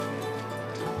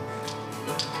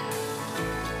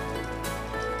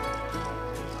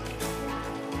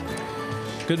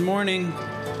Good morning.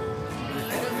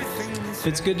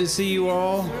 It's good to see you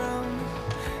all.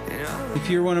 If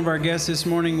you're one of our guests this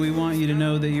morning, we want you to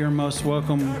know that you're most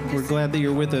welcome. We're glad that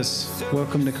you're with us.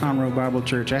 Welcome to Conroe Bible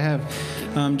Church. I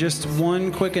have just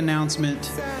one quick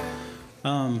announcement.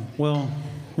 Well,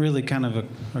 really kind of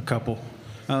a couple.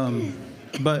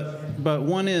 But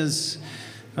one is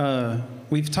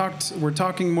we're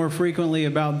talking more frequently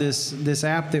about this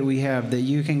app that we have that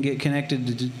you can get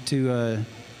connected to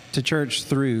church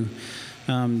through.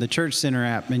 The Church Center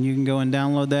app, and you can go and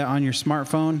download that on your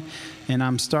smartphone. And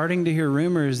I'm starting to hear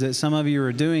rumors that some of you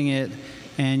are doing it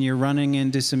and you're running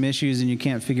into some issues and you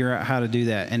can't figure out how to do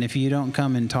that. And if you don't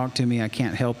come and talk to me, I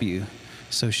can't help you.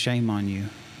 So shame on you.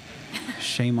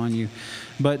 Shame on you.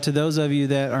 But to those of you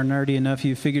that are nerdy enough,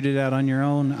 you figured it out on your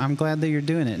own, I'm glad that you're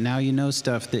doing it. Now you know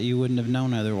stuff that you wouldn't have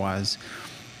known otherwise.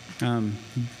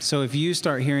 So if you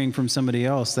start hearing from somebody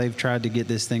else, they've tried to get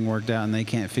this thing worked out and they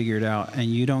can't figure it out, and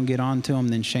you don't get on to them,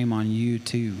 then shame on you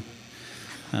too.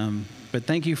 But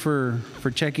thank you for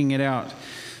checking it out.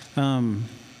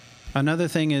 Another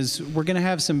thing is we're going to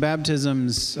have some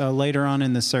baptisms later on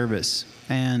in the service.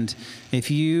 And if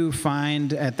you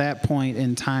find at that point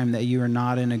in time that you are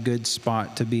not in a good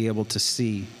spot to be able to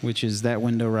see, which is that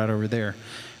window right over there,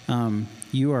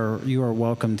 you are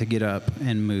welcome to get up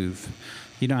and move.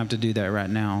 You don't have to do that right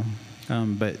now,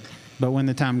 but when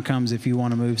the time comes, if you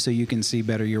want to move so you can see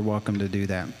better, you're welcome to do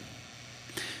that.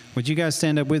 Would you guys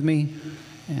stand up with me?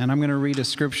 And I'm going to read a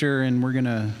scripture, and we're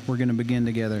gonna begin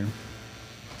together.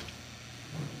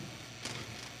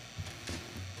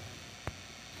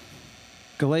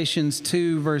 Galatians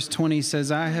 2 verse 20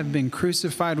 says, "I have been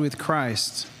crucified with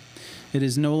Christ. It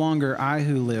is no longer I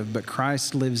who live, but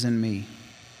Christ lives in me.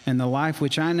 And the life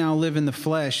which I now live in the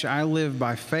flesh, I live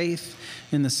by faith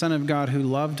in the Son of God who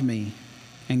loved me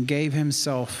and gave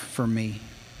himself for me."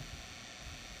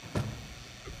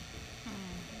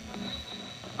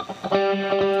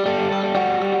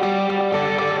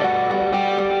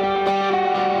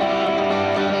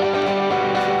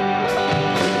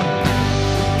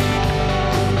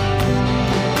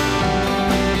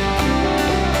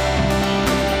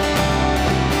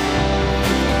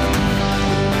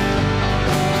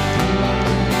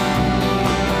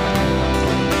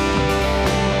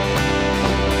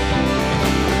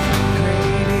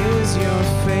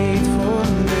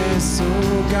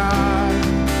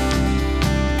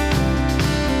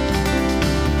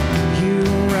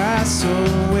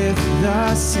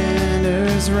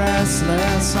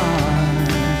 Restless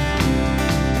heart,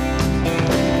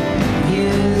 you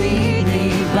lead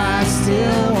me by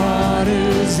still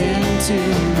waters into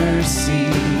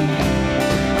mercy,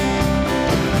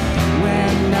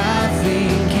 when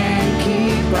nothing can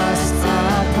keep us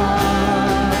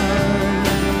apart.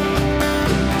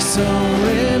 So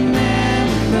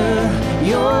remember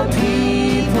your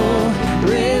people,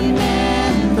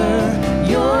 remember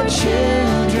your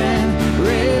children,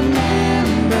 remember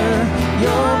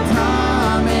your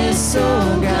promise,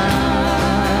 oh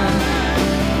God.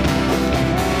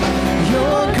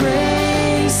 Your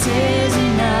grace is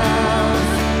enough.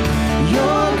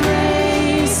 Your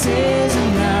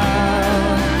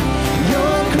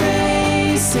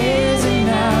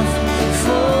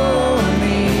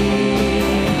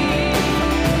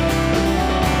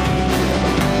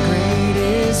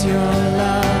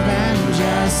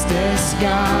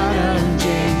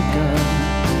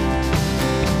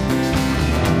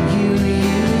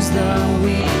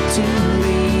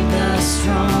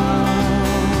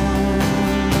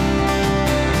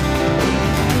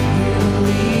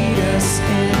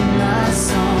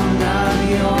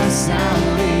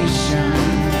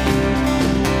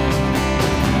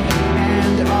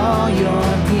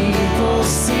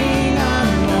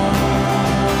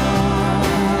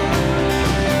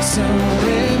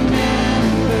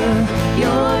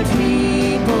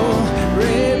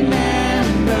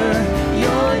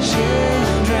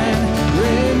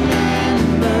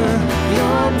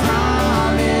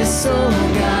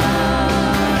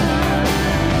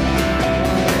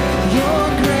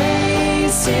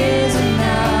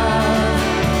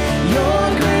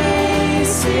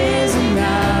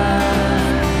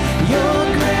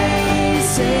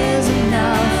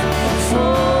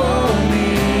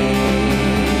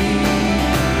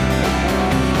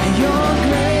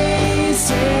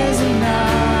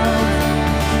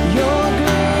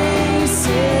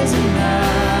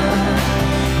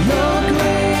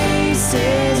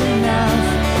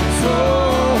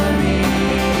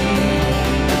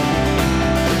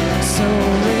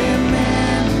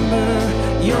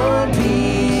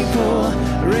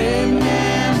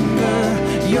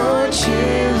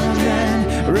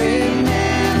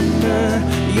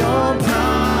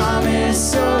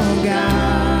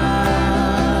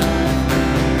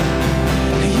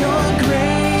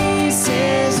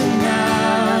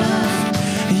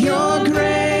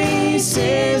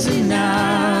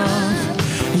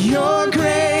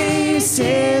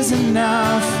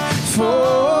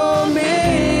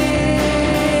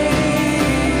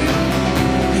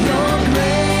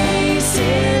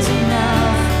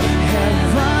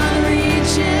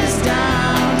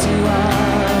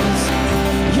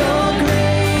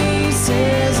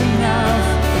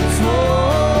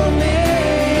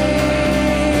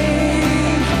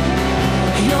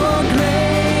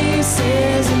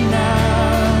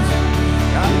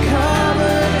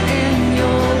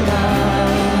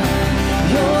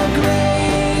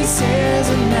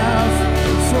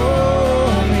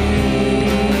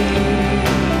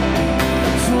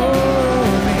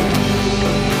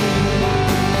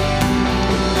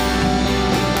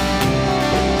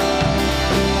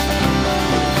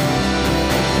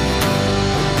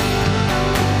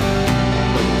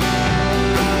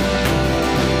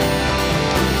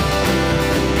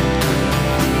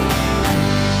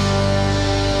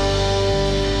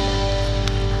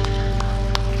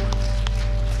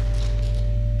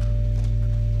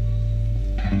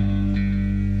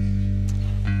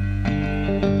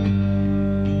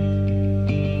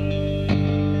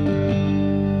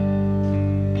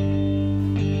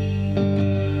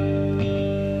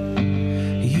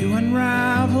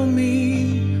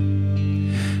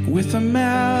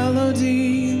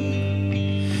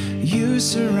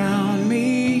surround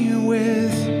me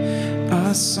with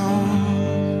a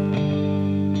song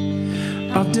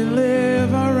of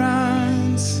deliverance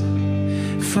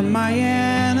from my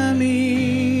enemies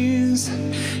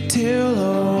till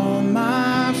all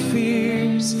my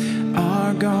fears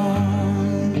are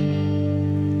gone.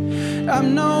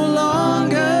 I'm no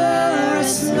longer a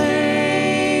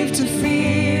slave to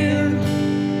fear.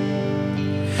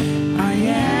 I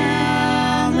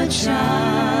am a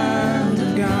child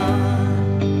of God.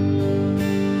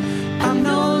 I'm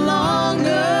no longer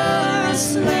a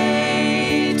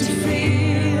slave to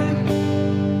fear.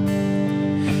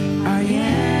 I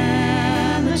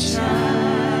am a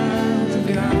child of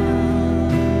God.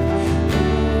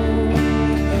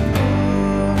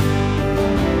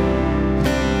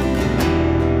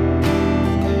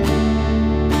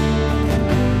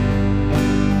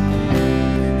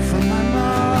 From my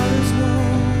mother's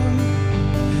womb,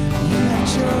 you have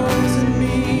chosen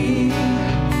me.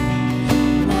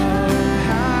 Love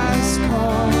has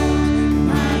called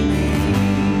my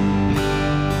name.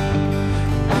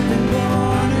 I've been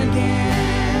born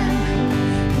again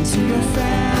into your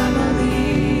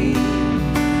family.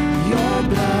 Your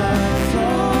blood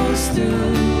flows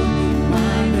through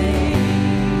my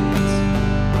veins.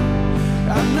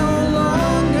 I'm no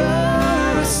longer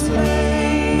a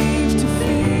slave to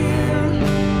fear.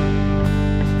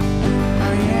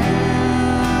 I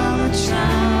am a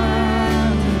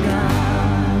child of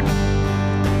God.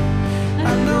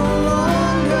 I'm no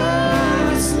longer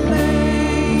a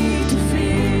slave to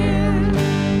fear.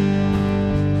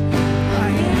 I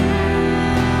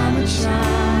am a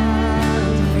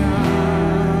child of God.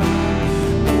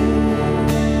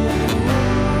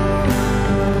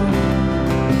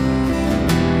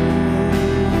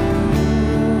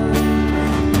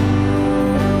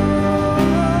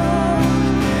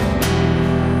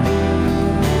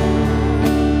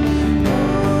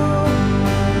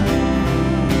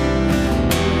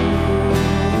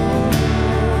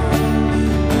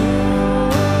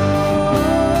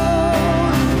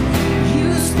 You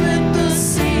split the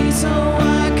sea so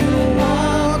I could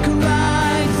walk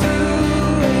right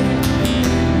through it.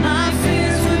 My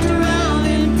fears were drowned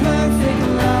in perfect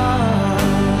love.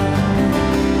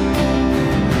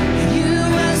 You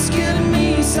rescued me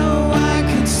so I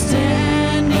could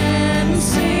stand and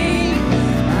sing.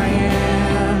 I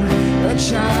am a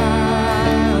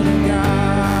child of God.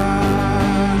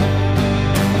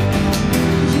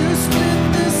 You split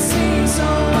the sea so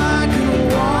I could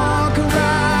walk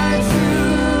right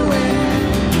through it.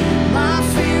 My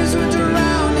fears were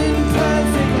drowned in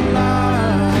perfect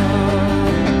love.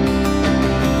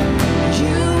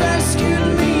 You rescued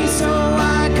me so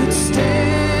I could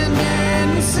stand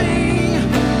and sing.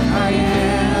 I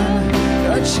am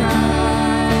a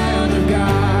child of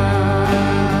God.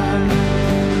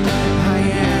 I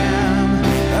am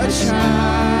a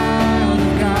child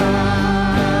of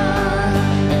God.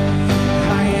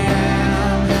 I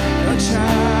am a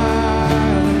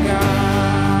child of God.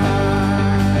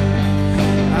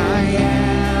 I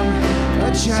am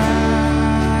a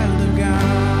child of God.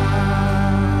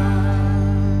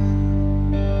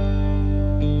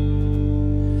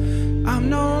 I'm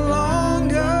no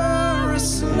longer a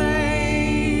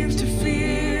slave to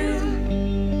fear.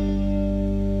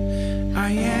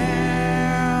 I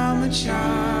am a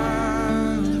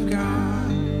child of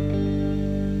God.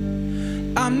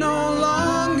 I'm no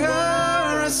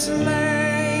longer a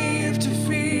slave to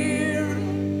fear.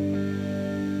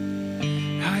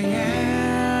 I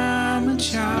am a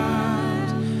child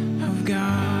of God.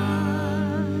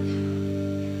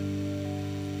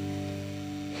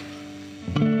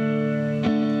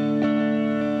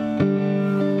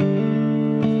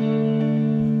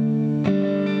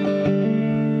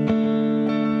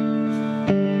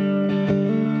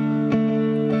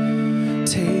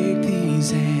 Take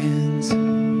these hands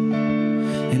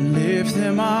and lift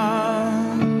them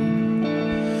up,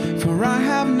 for I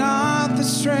have not the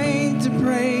strength to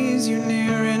praise you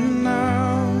near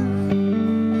enough.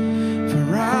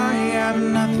 For I have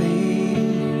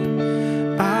nothing,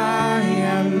 I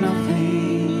have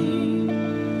nothing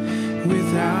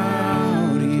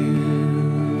without you.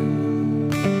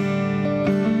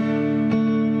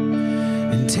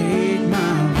 And take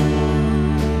my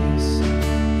voice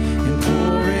and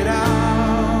pour it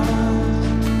out.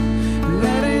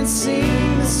 Let it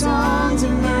sing the songs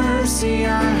of mercy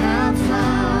I have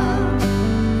found.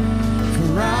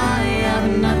 For I have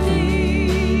nothing.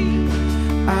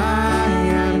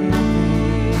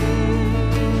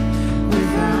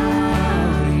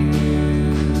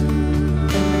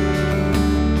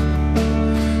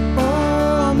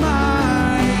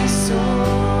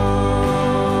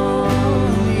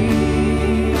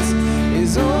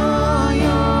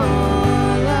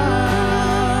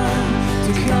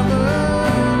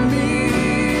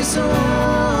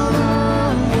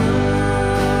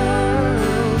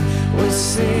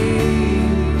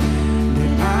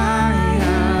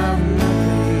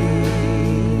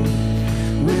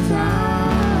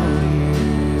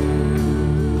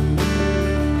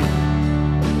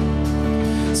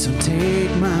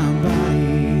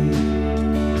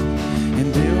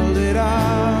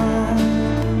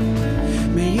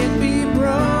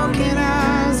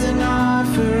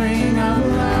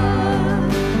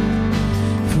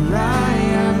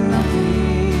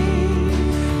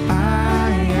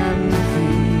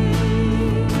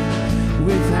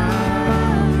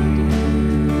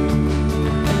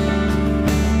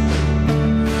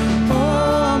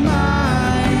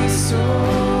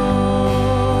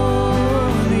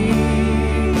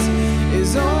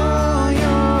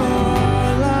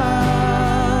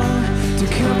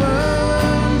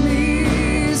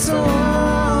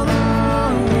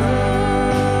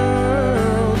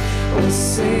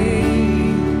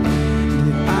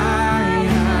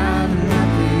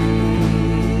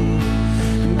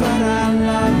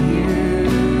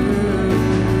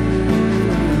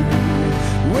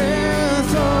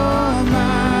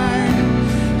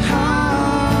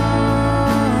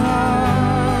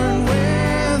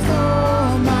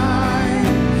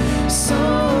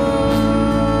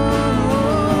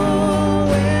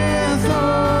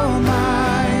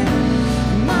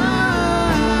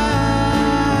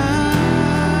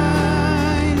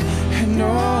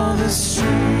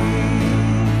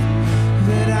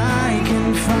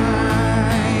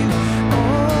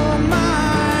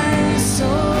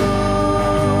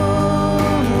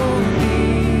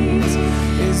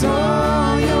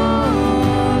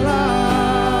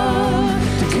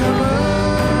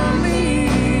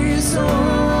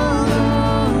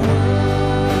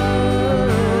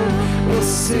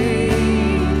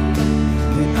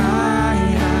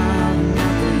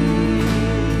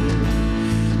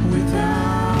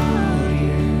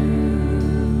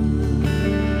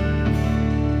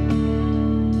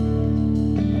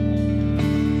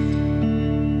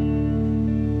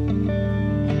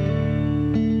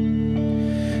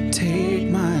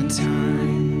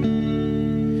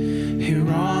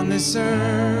 this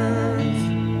earth,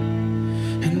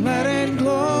 and let it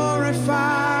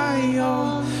glorify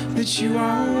all that you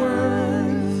are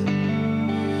worth.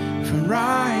 For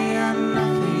I am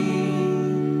nothing,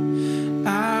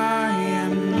 I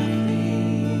am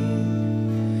nothing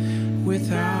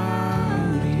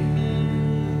without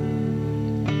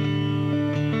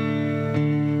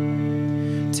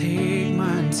you. Take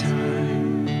my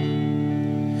time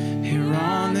here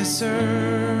on this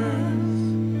earth,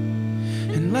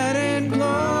 and let it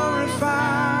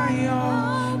glorify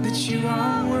all that you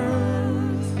are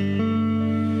worth.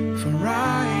 For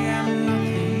I am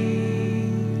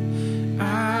nothing,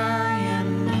 I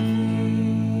am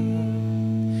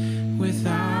nothing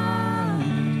without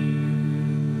you.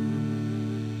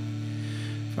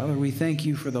 Father, we thank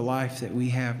you for the life that we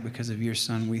have because of your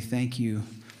Son. We thank you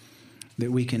that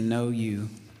we can know you,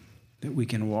 that we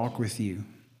can walk with you.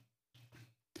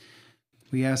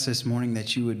 We ask this morning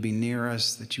that you would be near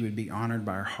us, that you would be honored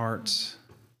by our hearts,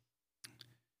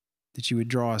 that you would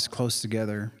draw us close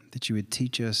together, that you would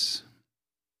teach us.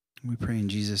 We pray in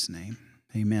Jesus' name.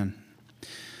 Amen.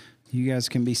 You guys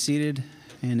can be seated,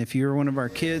 and if you're one of our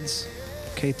kids,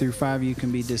 K through 5, you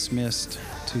can be dismissed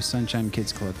to Sunshine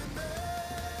Kids Club.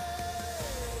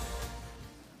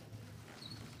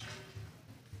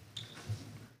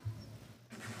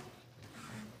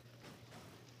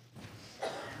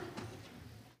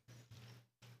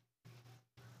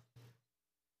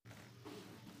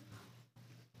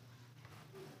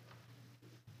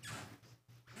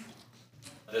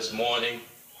 This morning,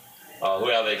 who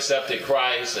have accepted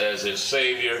Christ as his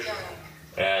Savior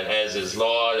and as his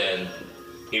Lord, and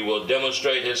he will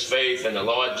demonstrate his faith in the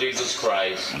Lord Jesus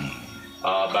Christ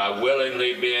by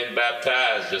willingly being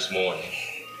baptized this morning.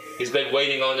 He's been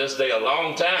waiting on this day a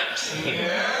long time.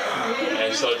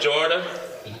 And so, Jordan,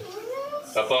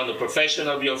 upon the profession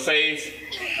of your faith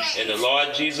in the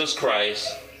Lord Jesus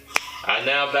Christ, I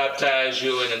now baptize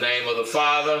you in the name of the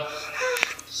Father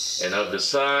and of the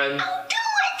Son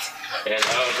and of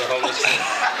the Holy Spirit.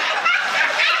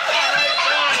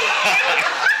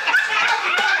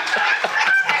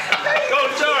 Go,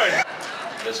 Jordan!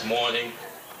 This morning,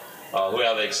 who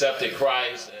have accepted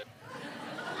Christ.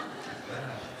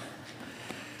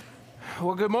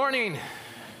 Well, good morning.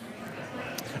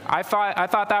 I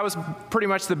thought that was pretty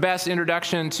much the best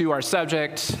introduction to our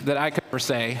subject that I could ever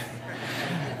say.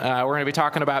 We're going to be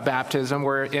talking about baptism.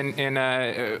 We're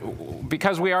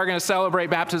because we are going to celebrate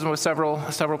baptism with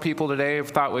several people today. I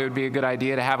thought it would be a good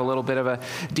idea to have a little bit of a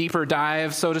deeper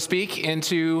dive, so to speak,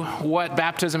 into what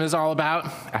baptism is all about.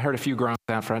 I heard a few groans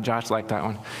down front. Josh liked that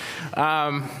one.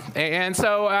 And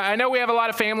so I know we have a lot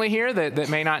of family here that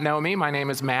may not know me. My name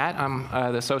is Matt. I'm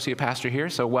the associate pastor here,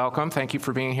 so welcome. Thank you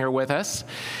for being here with us.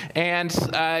 And,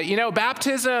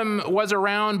 baptism was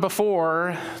around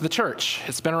before the church.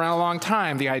 It's been around a long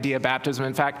time, the idea of baptism.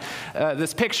 In fact,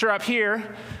 this picture up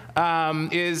here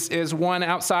is one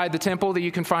outside the temple that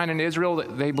you can find in Israel.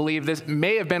 They believe this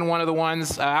may have been one of the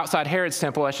ones outside Herod's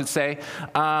temple, I should say,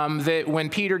 that when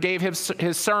Peter gave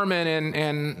his sermon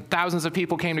and thousands of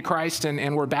people came to Christ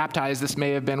and were baptized, this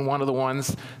may have been one of the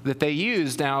ones that they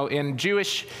used. Now, in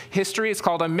Jewish history, it's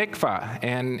called a mikvah,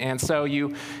 and so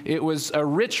it was a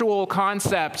ritual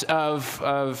concept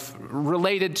of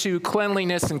related to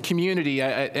cleanliness and community.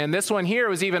 And this one here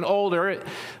was even older,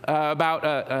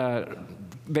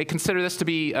 they consider this to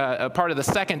be a part of the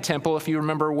second temple. If you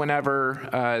remember,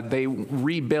 whenever they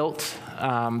rebuilt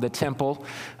the temple,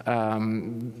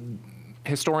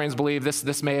 historians believe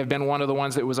this may have been one of the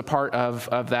ones that was a part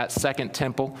of that second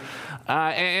temple.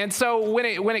 And so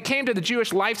when it came to the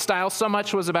Jewish lifestyle, so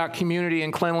much was about community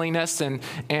and cleanliness. And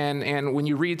when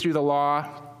you read through the law,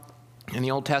 in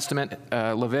the Old Testament,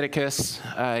 Leviticus,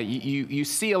 you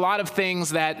see a lot of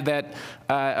things that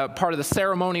part of the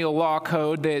ceremonial law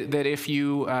code that if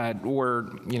you were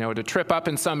to trip up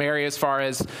in some area as far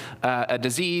as a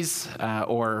disease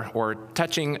or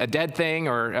touching a dead thing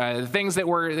or things that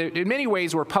were in many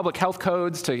ways were public health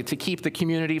codes to keep the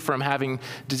community from having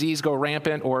disease go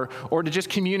rampant or to just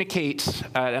communicate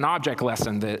an object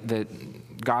lesson that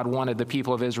God wanted the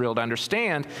people of Israel to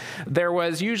understand, there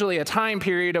was usually a time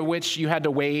period of which you had to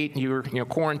wait. You were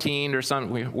quarantined or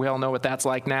something. We all know what that's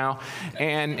like now.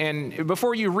 And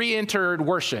before you re-entered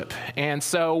worship. And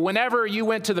so whenever you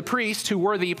went to the priest, who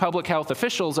were the public health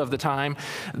officials of the time,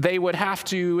 they would have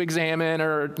to examine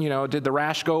or, did the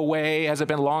rash go away? Has it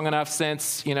been long enough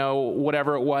since,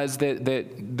 whatever it was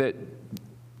that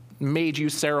made you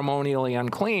ceremonially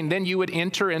unclean? Then you would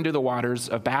enter into the waters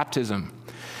of baptism.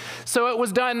 So it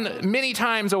was done many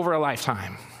times over a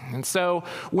lifetime. And so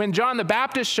when John the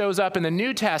Baptist shows up in the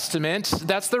New Testament,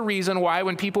 that's the reason why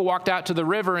when people walked out to the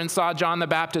river and saw John the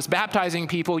Baptist baptizing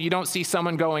people, you don't see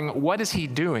someone going, "What is he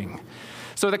doing?"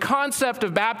 So the concept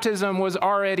of baptism was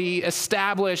already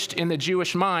established in the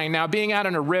Jewish mind. Now, being out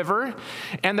on a river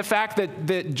and the fact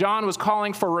that John was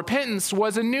calling for repentance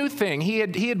was a new thing. He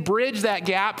had bridged that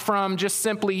gap from just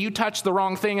simply you touched the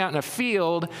wrong thing out in a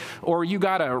field or you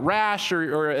got a rash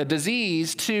or a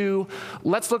disease to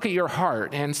let's look at your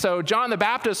heart. And so John the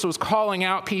Baptist was calling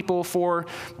out people for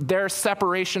their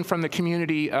separation from the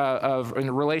community of in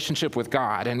a relationship with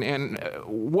God. And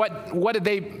what did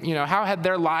they, how had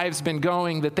their lives been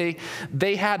going that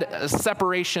they had a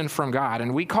separation from God,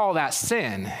 and we call that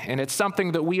sin, and it's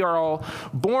something that we are all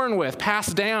born with,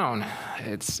 passed down.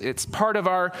 It's part of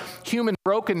our human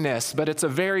brokenness, but it's a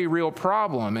very real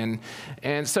problem.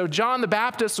 And so John the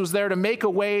Baptist was there to make a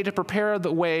way, to prepare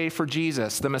the way for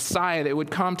Jesus, the Messiah that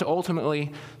would come to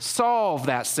ultimately solve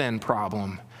that sin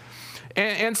problem.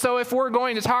 And so if we're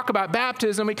going to talk about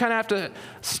baptism, we kind of have to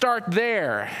start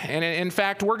there. And in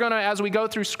fact, we're going to, as we go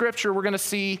through Scripture, we're going to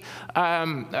see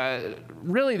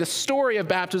really the story of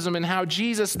baptism and how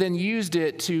Jesus then used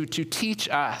it to teach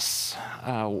us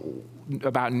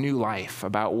about new life,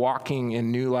 about walking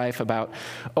in new life, about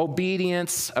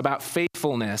obedience, about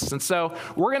faithfulness. And so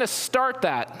we're going to start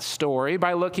that story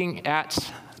by looking at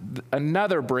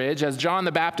another bridge, as John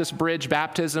the Baptist bridged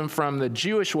baptism from the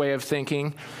Jewish way of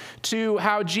thinking to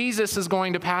how Jesus is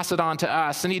going to pass it on to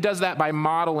us. And he does that by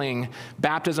modeling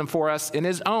baptism for us in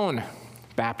his own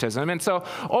baptism. And so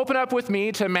open up with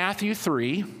me to Matthew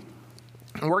 3.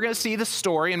 And we're going to see the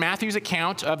story in Matthew's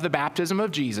account of the baptism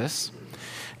of Jesus.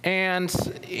 And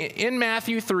in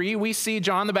Matthew 3, we see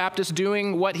John the Baptist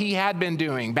doing what he had been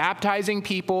doing, baptizing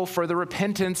people for the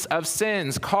repentance of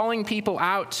sins, calling people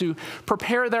out to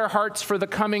prepare their hearts for the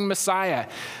coming Messiah.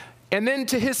 And then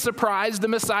to his surprise, the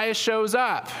Messiah shows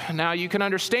up. Now you can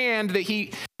understand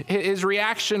that his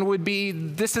reaction would be,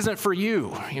 this isn't for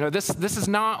you. This is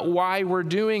not why we're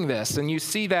doing this. And you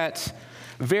see that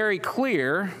very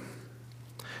clear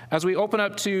as we open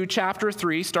up to chapter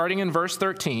 3, starting in verse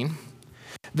 13.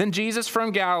 Then Jesus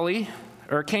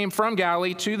came from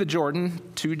Galilee to the Jordan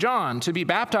to John to be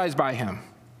baptized by him.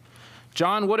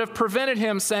 John would have prevented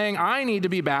him, saying, "I need to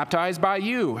be baptized by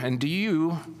you, and do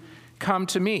you come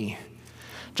to me?"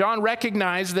 John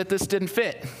recognized that this didn't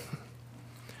fit.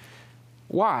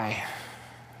 Why?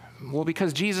 Well,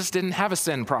 because Jesus didn't have a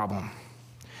sin problem.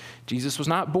 Jesus was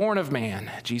not born of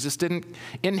man. Jesus didn't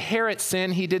inherit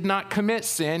sin. He did not commit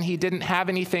sin. He didn't have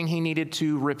anything he needed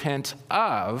to repent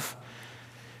of.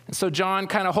 And so John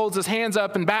kind of holds his hands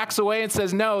up and backs away and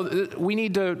says, no, we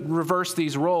need to reverse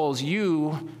these roles.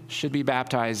 You should be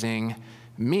baptizing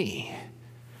me.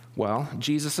 Well,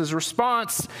 Jesus'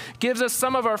 response gives us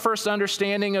some of our first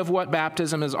understanding of what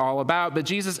baptism is all about. But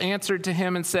Jesus answered to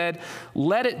him and said,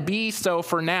 let it be so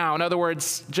for now. In other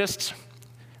words,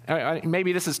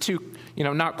 maybe this is too,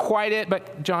 not quite it,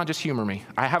 but John, just humor me.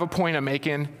 I have a point I'm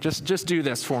making. Just do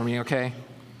this for me, okay?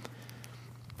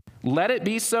 Let it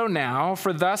be so now,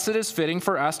 for thus it is fitting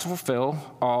for us to fulfill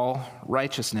all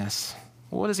righteousness.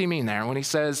 What does he mean there when he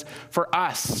says, for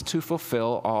us to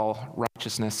fulfill all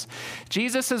righteousness?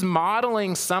 Jesus is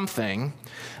modeling something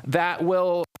that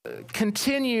will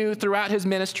continue throughout his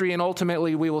ministry, and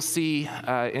ultimately we will see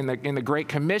in the Great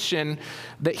Commission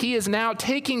that he is now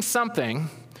taking something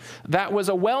that was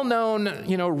a well-known,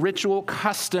 ritual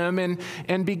custom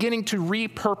and beginning to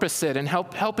repurpose it and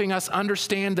helping us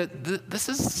understand that this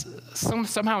is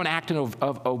somehow an act of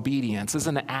obedience. This is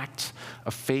an act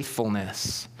of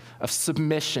faithfulness, of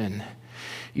submission.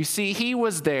 You see, he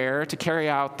was there to carry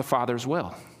out the Father's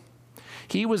will.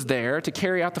 He was there to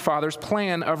carry out the Father's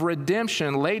plan of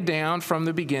redemption laid down from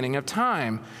the beginning of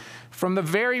time. From the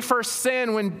very first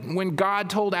sin, when God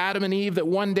told Adam and Eve that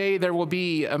one day there will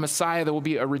be a Messiah, there will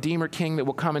be a Redeemer King that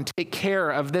will come and take care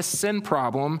of this sin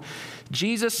problem,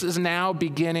 Jesus is now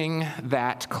beginning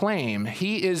that claim.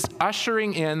 He is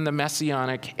ushering in the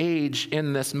Messianic age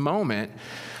in this moment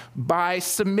by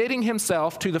submitting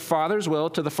himself to the Father's will,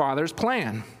 to the Father's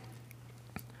plan.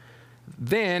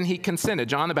 Then he consented.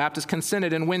 John the Baptist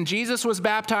consented. And when Jesus was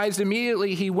baptized,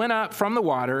 immediately he went up from the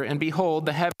water, and behold,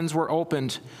 the heavens were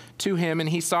opened to him, and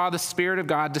he saw the Spirit of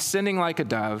God descending like a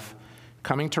dove,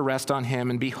 coming to rest on him.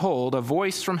 And behold, a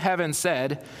voice from heaven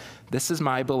said, "This is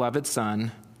my beloved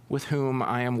Son, with whom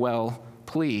I am well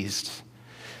pleased."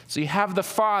 So you have the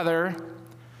Father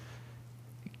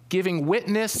giving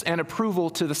witness and approval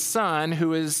to the Son,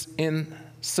 who is in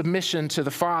submission to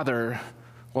the Father,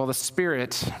 while the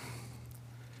Spirit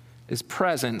is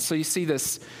present. So you see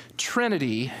this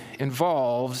Trinity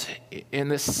involved in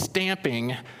this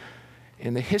stamping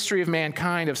in the history of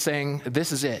mankind of saying,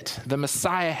 this is it. The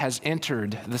Messiah has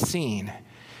entered the scene.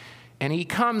 And he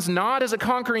comes not as a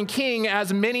conquering king,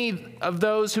 as many of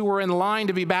those who were in line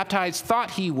to be baptized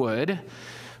thought he would,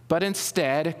 but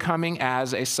instead coming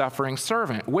as a suffering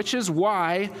servant, which is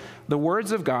why the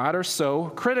words of God are so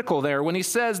critical there. When he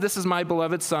says, this is my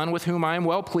beloved Son with whom I am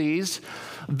well pleased,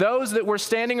 those that were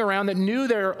standing around that knew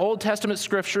their Old Testament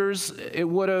scriptures, it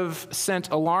would have sent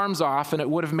alarms off and it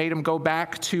would have made them go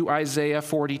back to Isaiah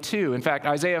 42. In fact,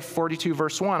 Isaiah 42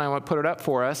 verse 1, I want to put it up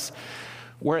for us,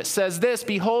 where it says this,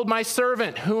 behold my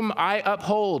servant whom I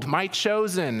uphold, my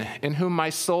chosen in whom my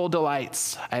soul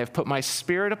delights. I have put my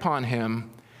spirit upon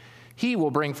him. He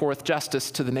will bring forth justice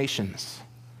to the nations.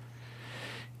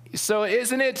 So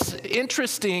isn't it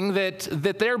interesting that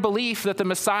their belief that the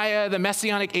Messiah, the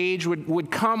Messianic age, would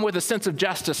come with a sense of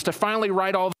justice to finally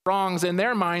right all the wrongs? In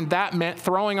their mind, that meant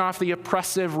throwing off the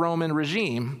oppressive Roman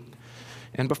regime.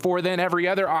 And before then, every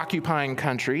other occupying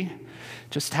country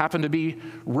just happened to be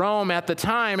Rome at the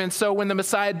time. And so when the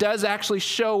Messiah does actually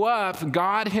show up,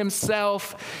 God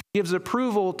himself gives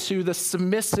approval to the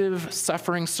submissive,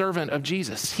 suffering servant of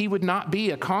Jesus. He would not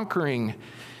be a conquering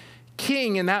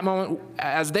king in that moment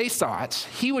as they saw it.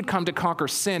 He would come to conquer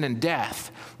sin and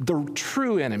death, the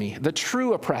true enemy, the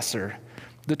true oppressor,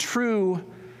 the true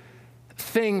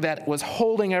thing that was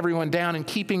holding everyone down and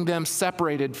keeping them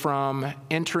separated from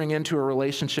entering into a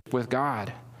relationship with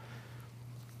God.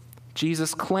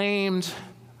 Jesus claimed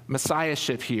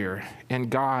messiahship here, and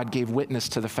God gave witness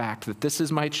to the fact that this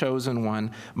is my chosen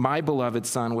one, my beloved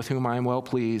Son, with whom I am well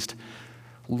pleased.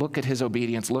 Look at his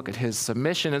obedience, look at his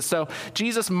submission. And so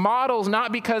Jesus models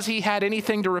not because he had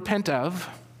anything to repent of,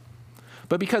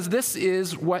 but because this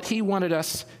is what he wanted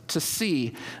us to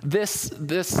see. This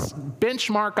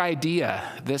benchmark idea,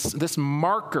 this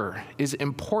marker is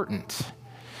important.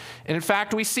 And in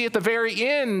fact, we see at the very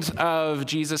end of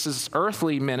Jesus'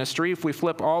 earthly ministry, if we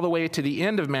flip all the way to the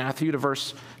end of Matthew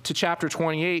to chapter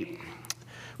 28,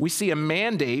 we see a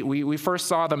mandate. We first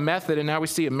saw the method, and now we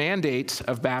see a mandate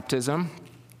of baptism.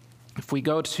 If we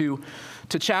go to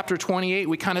chapter 28,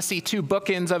 we kind of see two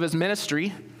bookends of his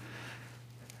ministry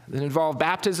that involve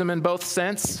baptism in both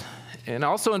sense and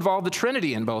also involve the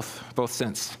Trinity in both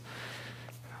sense.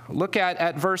 Look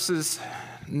at verses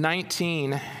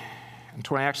 19 and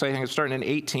 20. Actually, I think it's starting in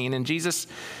 18. And Jesus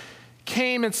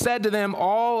came and said to them,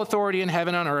 all authority in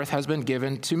heaven and on earth has been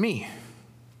given to me.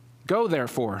 Go,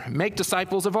 therefore, make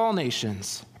disciples of all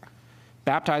nations,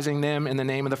 baptizing them in the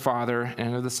name of the Father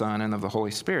and of the Son and of the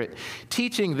Holy Spirit,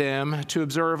 teaching them to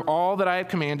observe all that I have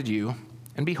commanded you.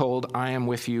 And behold, I am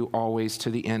with you always to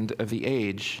the end of the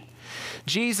age.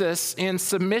 Jesus, in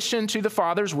submission to the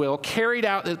Father's will, carried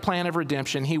out the plan of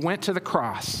redemption. He went to the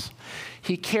cross.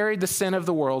 He carried the sin of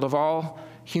the world, of all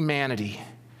humanity,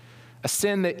 a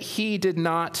sin that he did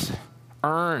not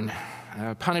earn,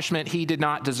 a punishment he did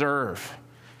not deserve.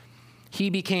 He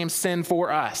became sin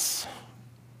for us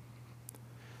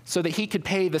so that he could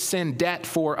pay the sin debt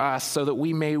for us so that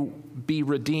we may be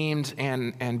redeemed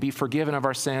and be forgiven of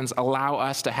our sins, allow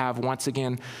us to have once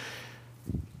again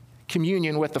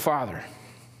communion with the Father.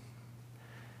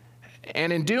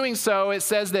 And in doing so, it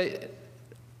says that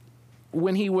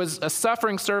when he was a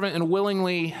suffering servant and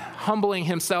willingly humbling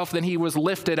himself, then he was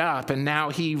lifted up, and now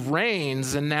he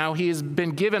reigns, and now he has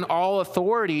been given all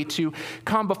authority to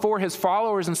come before his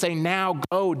followers and say, now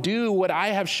go do what I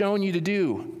have shown you to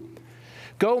do.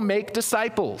 Go make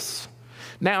disciples.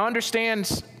 Now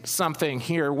understand something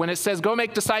here. When it says go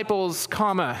make disciples,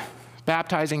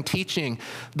 baptizing, teaching,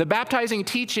 the baptizing,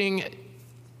 teaching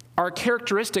are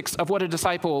characteristics of what a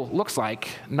disciple looks like,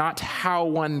 not how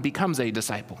one becomes a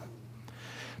disciple.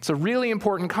 It's a really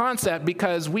important concept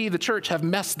because we, the church, have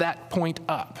messed that point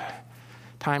up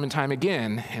time and time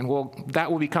again, and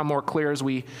that will become more clear as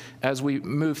we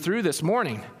move through this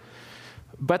morning.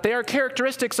 But they are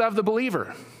characteristics of the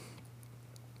believer.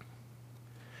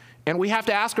 And we have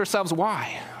to ask ourselves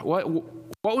why. What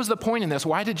was the point in this?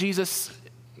 Why did Jesus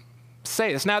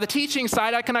say this? Now, the teaching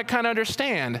side, I kind of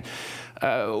understand.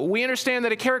 We understand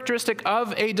that a characteristic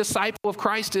of a disciple of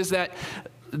Christ is that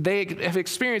they have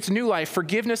experienced new life,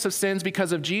 forgiveness of sins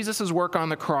because of Jesus' work on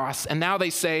the cross. And now they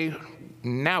say,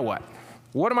 now what?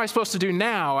 What am I supposed to do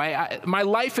now? My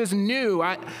life is new.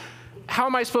 How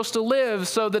am I supposed to live?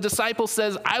 So the disciple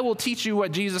says, I will teach you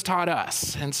what Jesus taught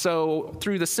us. And so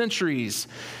through the centuries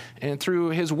and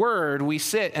through his word, we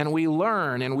sit and we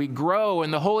learn and we grow,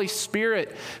 and the Holy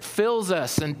Spirit fills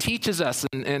us and teaches us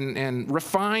and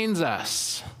refines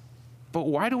us. But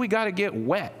why do we got to get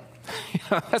wet?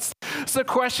 So the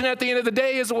question at the end of the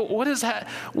day is, well,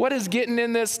 what does getting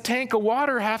in this tank of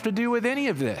water have to do with any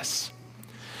of this?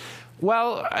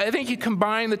 Well, I think you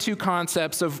combine the two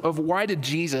concepts of why did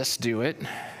Jesus do it,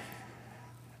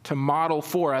 to model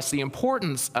for us the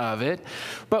importance of it.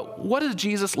 But what does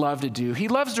Jesus love to do? He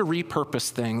loves to repurpose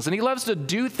things, and he loves to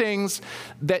do things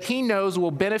that he knows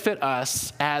will benefit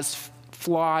us as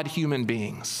flawed human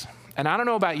beings. And I don't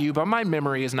know about you, but my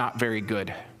memory is not very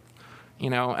good.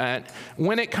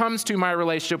 When it comes to my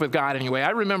relationship with God anyway,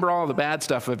 I remember all the bad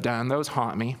stuff I've done. Those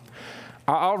haunt me.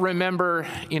 I'll remember,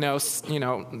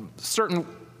 certain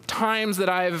times that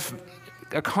I've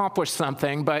accomplished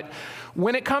something, but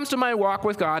when it comes to my walk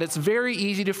with God, it's very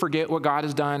easy to forget what God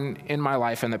has done in my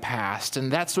life in the past.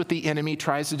 And that's what the enemy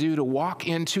tries to do, to walk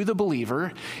into the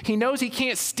believer. He knows he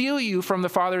can't steal you from the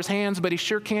Father's hands, but he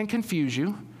sure can confuse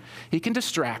you. He can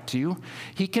distract you.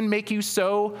 He can make you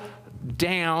so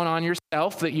down on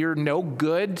yourself that you're no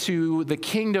good to the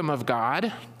kingdom of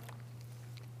God.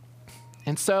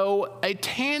 And so a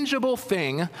tangible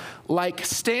thing like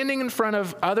standing in front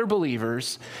of other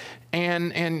believers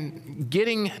and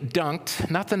getting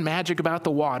dunked, nothing magic about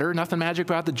the water, nothing magic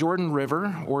about the Jordan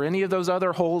River or any of those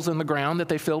other holes in the ground that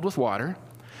they filled with water.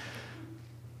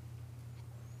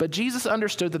 But Jesus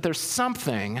understood that there's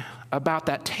something about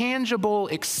that tangible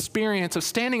experience of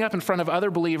standing up in front of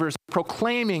other believers,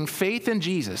 proclaiming faith in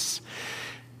Jesus.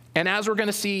 And as we're going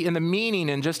to see in the meaning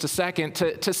in just a second,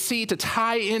 to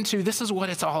tie into this is what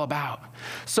it's all about.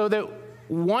 So that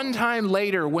one time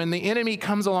later, when the enemy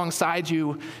comes alongside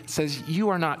you, says, you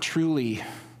are not truly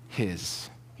his.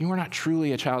 You are not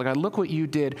truly a child of God. Look what you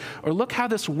did. Or look how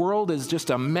this world is just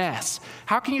a mess.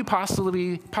 How can you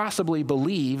possibly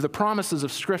believe the promises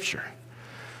of Scripture?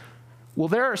 Well,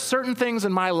 there are certain things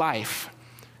in my life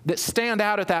that stand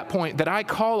out at that point that I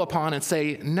call upon and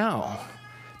say, no.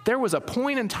 There was a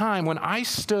point in time when I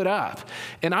stood up,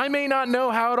 and I may not know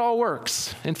how it all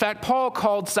works. In fact, Paul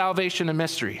called salvation a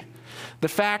mystery. The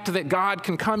fact that God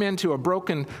can come into a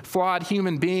broken, flawed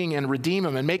human being and redeem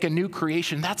him and make a new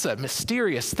creation, that's a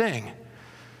mysterious thing.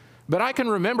 But I can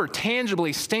remember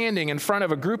tangibly standing in front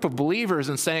of a group of believers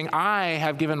and saying, I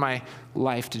have given my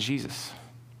life to Jesus.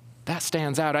 That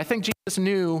stands out. I think Jesus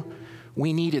knew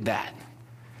we needed that.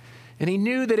 And he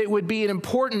knew that it would be an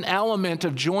important element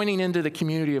of joining into the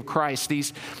community of Christ.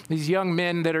 These young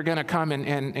men that are going to come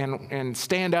and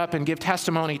stand up and give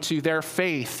testimony to their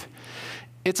faith.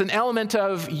 It's an element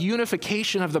of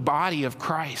unification of the body of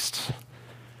Christ.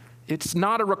 It's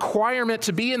not a requirement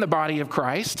to be in the body of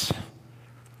Christ,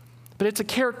 but it's a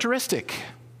characteristic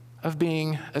of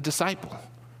being a disciple.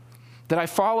 That I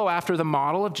follow after the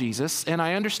model of Jesus, and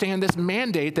I understand this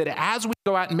mandate that as we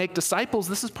go out and make disciples,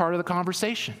 this is part of the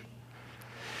conversation.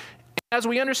 As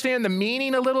we understand the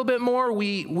meaning a little bit more,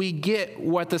 we get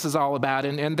what this is all about.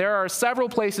 And there are several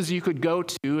places you could go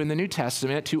to in the New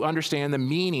Testament to understand the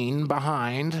meaning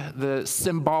behind the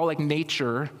symbolic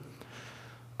nature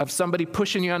of somebody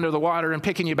pushing you under the water and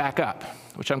picking you back up,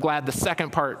 which I'm glad the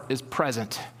second part is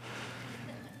present.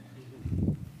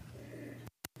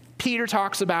 Peter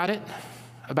talks about it,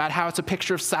 about how it's a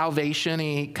picture of salvation.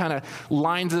 He kind of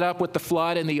lines it up with the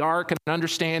flood and the ark and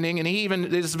understanding. And he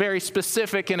even is very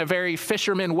specific in a very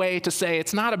fisherman way to say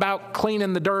it's not about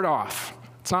cleaning the dirt off.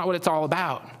 It's not what it's all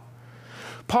about.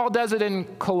 Paul does it in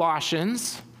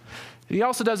Colossians. He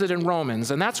also does it in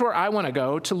Romans. And that's where I want to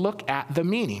go to look at the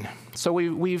meaning. So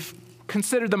we've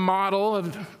considered the model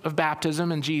of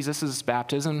baptism and Jesus'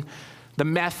 baptism, the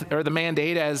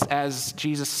mandate as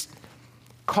Jesus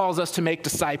calls us to make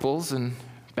disciples and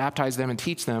baptize them and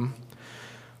teach them.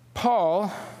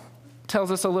 Paul tells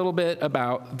us a little bit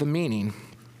about the meaning.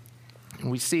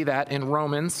 And we see that in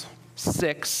Romans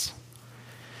 6.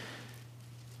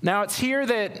 Now, it's here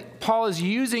that Paul is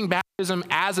using baptism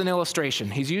as an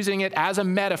illustration. He's using it as a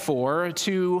metaphor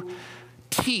to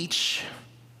teach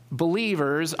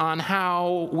believers on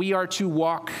how we are to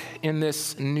walk in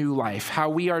this new life, how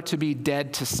we are to be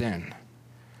dead to sin.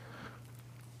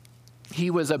 He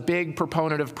was a big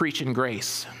proponent of preaching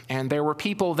grace. And there were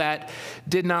people that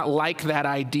did not like that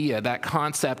idea, that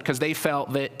concept, because they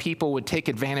felt that people would take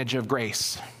advantage of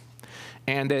grace.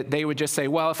 And that they would just say,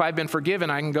 well, if I've been forgiven,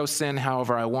 I can go sin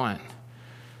however I want.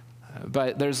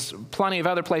 But there's plenty of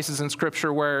other places in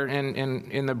Scripture where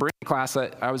in the Berean class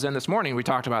that I was in this morning, we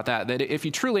talked about that if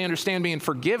you truly understand being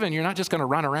forgiven, you're not just going to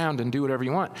run around and do whatever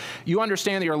you want. You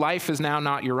understand that your life is now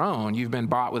not your own. You've been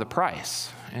bought with a price.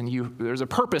 And there's a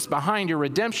purpose behind your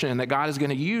redemption that God is going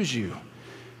to use you.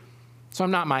 So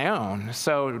I'm not my own.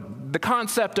 So the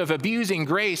concept of abusing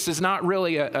grace is not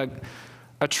really a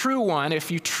true one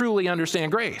if you truly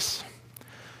understand grace.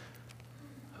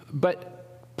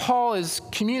 But Paul is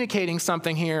communicating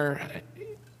something here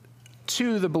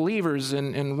to the believers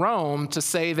in Rome to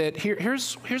say that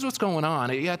here's what's going on.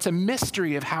 It's a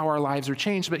mystery of how our lives are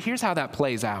changed, but here's how that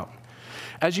plays out.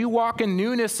 As you walk in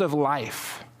newness of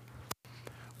life,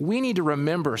 we need to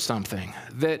remember something,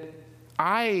 that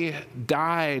I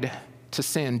died to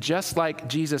sin just like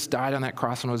Jesus died on that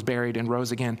cross and was buried and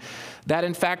rose again. That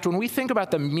in fact, when we think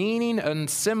about the meaning and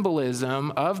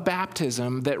symbolism of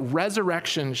baptism, that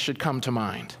resurrection should come to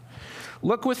mind.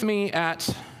 Look with me at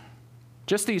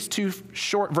just these two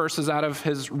short verses out of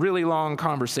his really long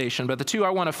conversation, but the two I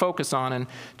want to focus on in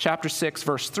chapter 6,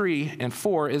 verse 3 and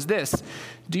 4 is this.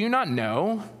 Do you not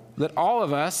know that all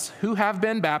of us who have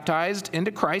been baptized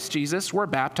into Christ Jesus were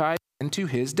baptized into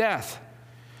his death?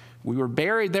 We were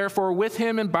buried, therefore, with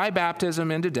him and by baptism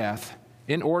into death,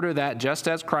 in order that just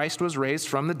as Christ was raised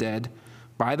from the dead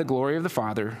by the glory of the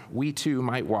Father, we too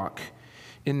might walk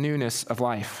in newness of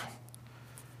life.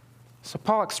 So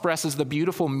Paul expresses the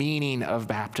beautiful meaning of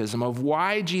baptism, of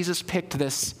why Jesus picked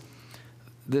this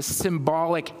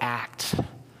symbolic act,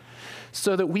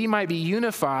 so that we might be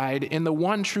unified in the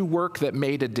one true work that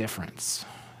made a difference.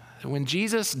 When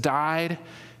Jesus died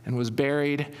and was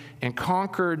buried and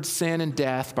conquered sin and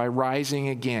death by rising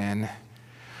again,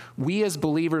 we as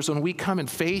believers, when we come in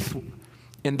faith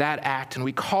in that act and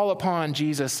we call upon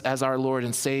Jesus as our Lord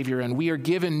and Savior and we are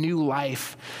given new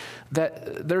life,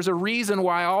 that there's a reason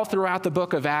why all throughout the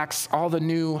book of Acts,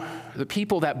 the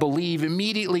people that believe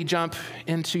immediately jump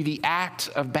into the act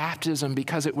of baptism,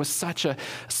 because it was such a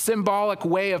symbolic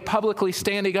way of publicly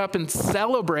standing up and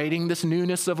celebrating this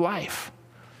newness of life.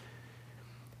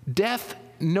 Death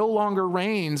no longer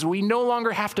reigns. We no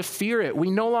longer have to fear it. We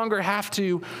no longer have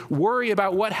to worry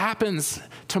about what happens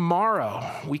tomorrow.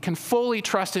 We can fully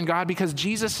trust in God because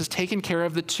Jesus has taken care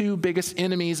of the two biggest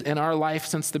enemies in our life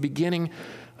since the beginning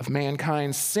of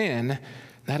mankind's sin,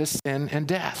 that is sin and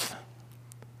death.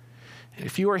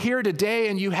 If you are here today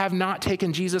and you have not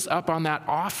taken Jesus up on that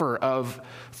offer of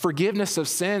forgiveness of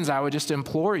sins, I would just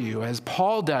implore you, as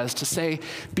Paul does, to say,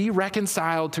 be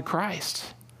reconciled to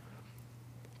Christ.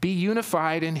 Be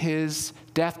unified in his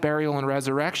death, burial, and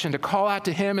resurrection, to call out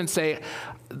to him and say,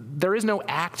 there is no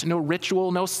act, no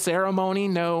ritual, no ceremony,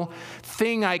 no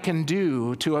thing I can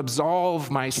do to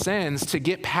absolve my sins, to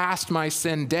get past my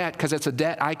sin debt, because it's a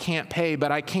debt I can't pay,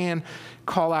 but I can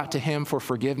call out to him for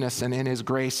forgiveness, and in his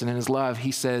grace and in his love,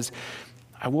 he says,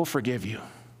 I will forgive you.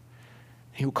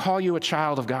 He will call you a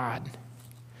child of God,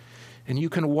 and you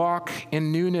can walk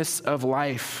in newness of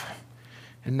life.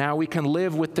 And now we can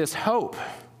live with this hope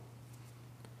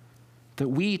that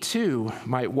we too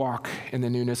might walk in the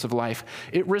newness of life.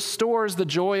 It restores the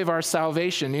joy of our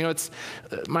salvation. You know, it's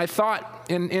my thought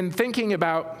in thinking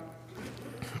about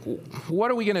what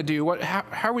are we going to do?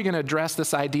 How are we going to address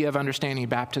this idea of understanding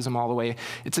baptism all the way?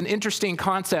 It's an interesting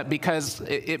concept because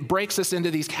it breaks us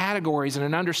into these categories and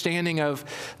an understanding of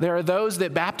there are those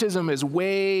that baptism is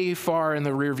way far in the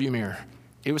rearview mirror.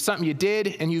 It was something you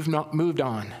did and you've not moved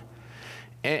on.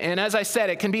 And as I said,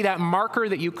 it can be that marker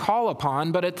that you call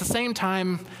upon, but at the same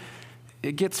time,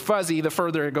 it gets fuzzy the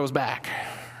further it goes back,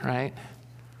 right?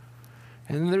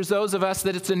 And there's those of us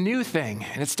that it's a new thing,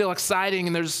 and it's still exciting,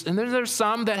 and there's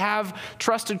some that have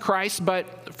trusted Christ,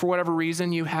 but for whatever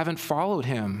reason, you haven't followed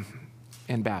him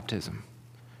in baptism.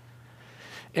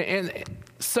 And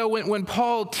so when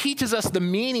Paul teaches us the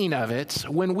meaning of it,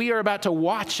 when we are about to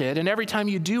watch it, and every time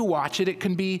you do watch it, it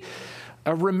can be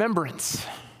a remembrance,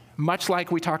 much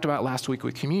like we talked about last week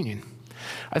with communion.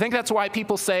 I think that's why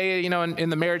people say, in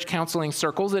the marriage counseling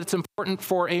circles, that it's important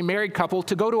for a married couple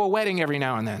to go to a wedding every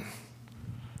now and then,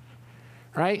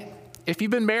 right? If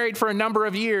you've been married for a number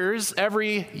of years,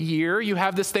 every year you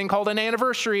have this thing called an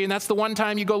anniversary, and that's the one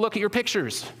time you go look at your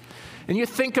pictures and you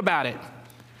think about it.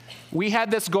 We had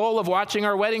this goal of watching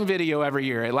our wedding video every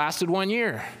year. It lasted 1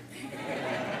 year.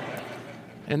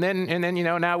 And then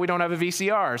now we don't have a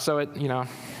VCR, so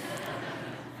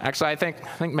Actually, I think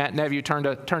Matt Neviu turned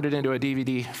it into a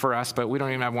DVD for us, but we don't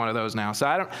even have one of those now. So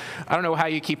I don't know how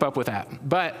you keep up with that.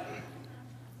 But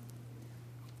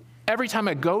every time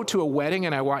I go to a wedding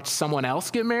and I watch someone else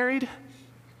get married,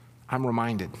 I'm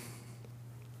reminded.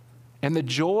 And the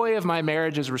joy of my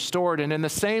marriage is restored. And in the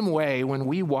same way, when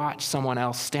we watch someone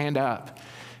else stand up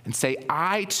and say,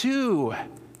 I too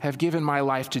have given my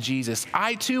life to Jesus.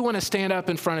 I too want to stand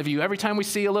up in front of you. Every time we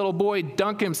see a little boy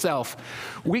dunk himself,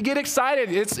 we get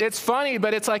excited. It's funny,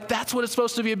 but it's like that's what it's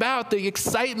supposed to be about, the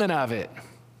excitement of it.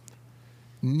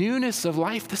 Newness of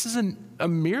life. This is a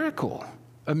miracle,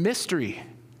 a mystery.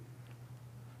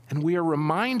 And we are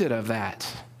reminded of that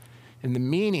in the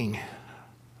meaning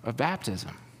of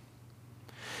baptism.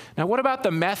 Now, what about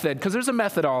the method? Because there's a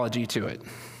methodology to it.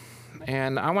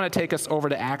 and I want to take us over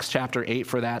to Acts chapter 8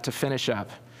 for that to finish up.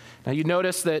 Now, you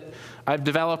notice that I've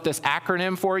developed this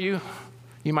acronym for you.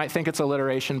 You might think it's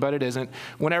alliteration, but it isn't.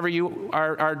 Whenever you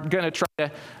are going to try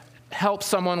to help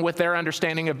someone with their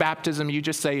understanding of baptism, you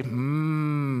just say,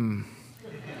 And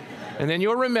then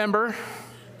you'll remember,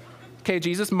 okay,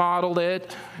 Jesus modeled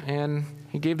it, and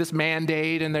he gave this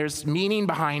mandate, and there's meaning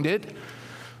behind it.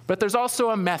 But there's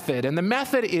also a method, and the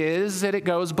method is that it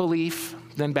goes belief,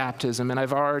 then baptism. And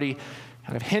I've already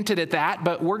kind of hinted at that,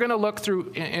 but we're going to look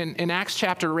through in Acts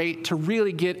chapter 8 to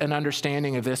really get an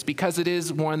understanding of this, because it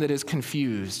is one that is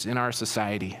confused in our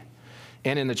society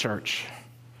and in the church.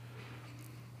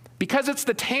 Because it's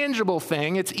the tangible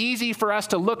thing, it's easy for us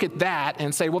to look at that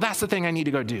and say, well, that's the thing I need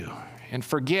to go do, and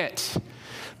forget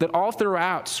that all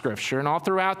throughout Scripture and all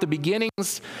throughout the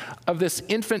beginnings of this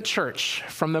infant church,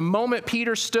 from the moment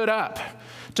Peter stood up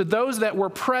to those that were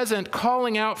present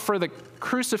calling out for the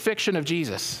crucifixion of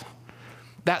Jesus,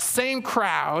 that same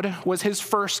crowd was his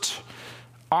first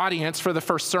audience for the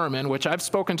first sermon, which I've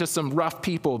spoken to some rough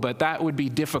people, but that would be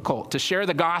difficult to share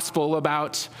the gospel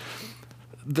about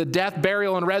the death,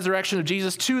 burial, and resurrection of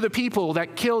Jesus to the people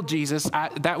that killed Jesus.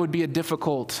 That would be a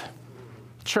difficult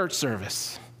church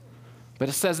service. But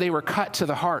it says they were cut to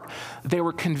the heart. They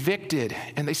were convicted,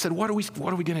 and they said, what are we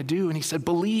going to do? And he said,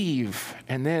 believe.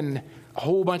 And then a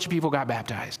whole bunch of people got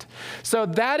baptized. So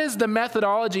that is the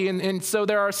methodology, and so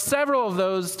there are several of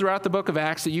those throughout the book of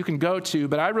Acts that you can go to,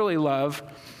 but I really love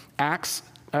Acts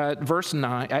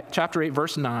chapter 8,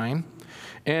 verse 9.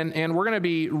 And we're going to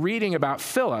be reading about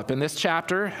Philip in this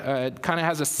chapter. It kind of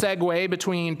has a segue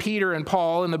between Peter and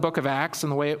Paul in the book of Acts,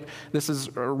 and the way this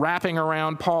is wrapping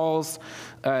around Paul's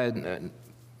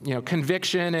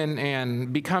conviction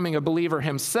and becoming a believer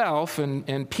himself,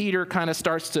 and Peter kind of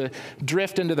starts to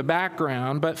drift into the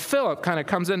background, but Philip kind of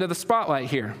comes into the spotlight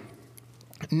here.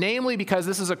 Namely because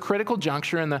this is a critical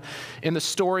juncture in the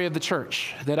story of the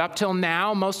church, that up till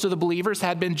now, most of the believers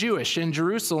had been Jewish in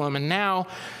Jerusalem, and now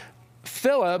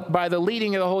Philip, by the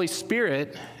leading of the Holy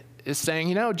Spirit, is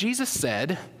saying, Jesus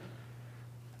said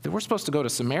that we're supposed to go to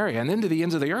Samaria and then to the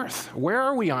ends of the earth. Where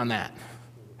are we on that?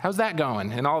 How's that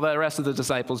going? And all the rest of the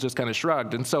disciples just kind of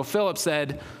shrugged. And so Philip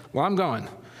said, well, I'm going.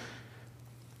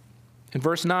 In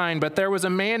verse 9, but there was a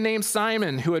man named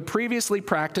Simon who had previously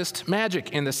practiced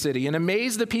magic in the city and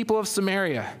amazed the people of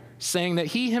Samaria, saying that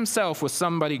he himself was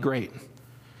somebody great.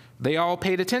 They all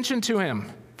paid attention to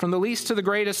him, from the least to the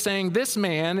greatest, saying, this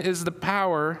man is the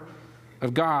power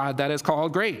of God that is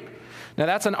called great. Now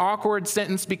that's an awkward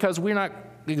sentence because we're not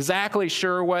exactly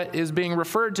sure what is being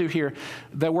referred to here.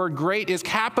 The word great is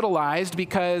capitalized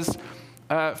because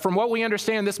from what we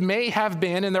understand, this may have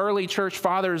been, and the early church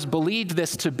fathers believed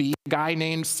this to be, a guy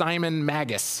named Simon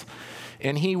Magus.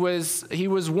 And he was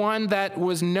one that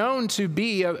was known to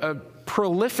be a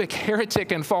prolific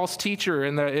heretic and false teacher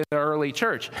in the early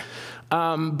church.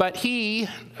 But he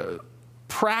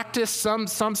practiced some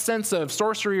sense of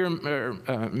sorcery or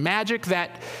magic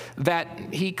that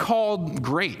he called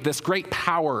great, this great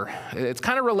power. It's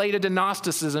kind of related to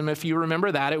Gnosticism, if you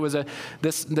remember that. It was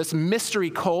this mystery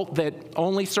cult that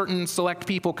only certain select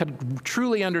people could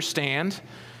truly understand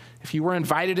if you were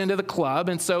invited into the club.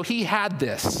 And so he had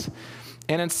this.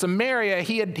 And in Samaria,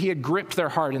 he had gripped their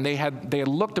heart, and they had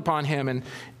looked upon him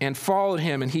and followed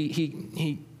him, and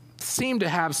he seemed to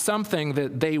have something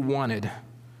that they wanted.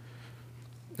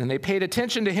 And they paid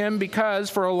attention to him because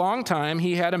for a long time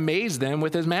he had amazed them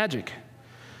with his magic.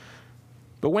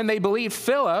 But when they believed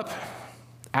Philip,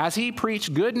 as he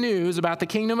preached good news about the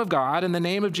kingdom of God in the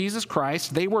name of Jesus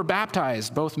Christ, they were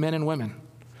baptized, both men and women.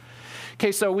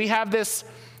 Okay, so we have this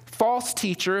false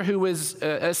teacher who was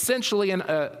essentially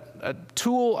a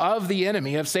tool of the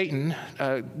enemy, of Satan,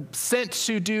 sent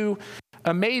to do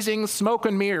amazing smoke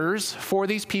and mirrors for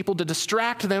these people to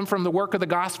distract them from the work of the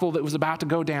gospel that was about to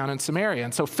go down in Samaria.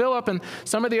 And so Philip and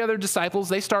some of the other disciples,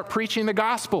 they start preaching the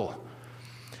gospel.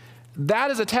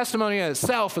 That is a testimony in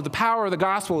itself of the power of the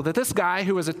gospel, that this guy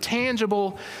who is a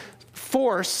tangible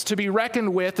force to be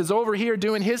reckoned with is over here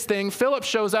doing his thing. Philip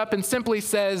shows up and simply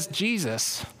says,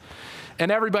 Jesus.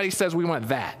 And everybody says, we want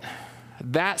that.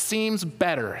 That seems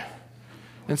better.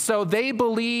 And so they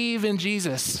believe in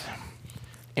Jesus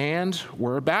and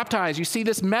were baptized. You see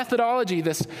this methodology,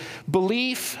 this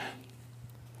belief,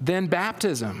 then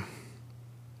baptism.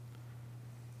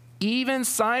 Even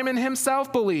Simon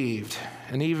himself believed,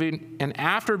 and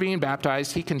after being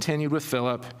baptized, he continued with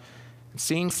Philip,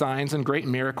 seeing signs and great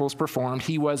miracles performed.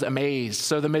 He was amazed.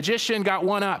 So the magician got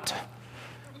one-upped.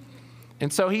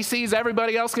 And so he sees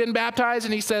everybody else getting baptized,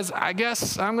 and he says, I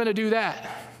guess I'm going to do that.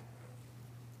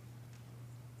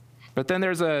 But then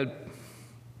there's a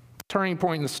turning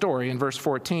point in the story in verse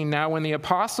 14. Now, when the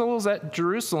apostles at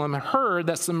Jerusalem heard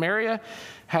that Samaria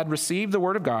had received the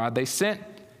word of God, they sent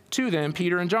to them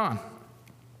Peter and John,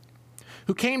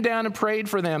 who came down and prayed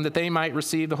for them that they might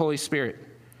receive the Holy Spirit.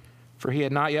 For he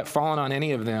had not yet fallen on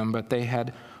any of them, but they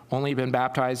had only been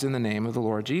baptized in the name of the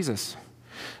Lord Jesus.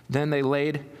 Then they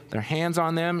laid their hands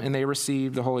on them, and they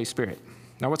received the Holy Spirit.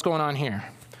 Now, what's going on here?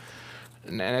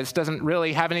 And this doesn't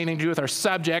really have anything to do with our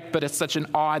subject, but it's such an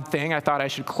odd thing. I thought I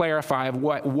should clarify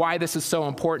why this is so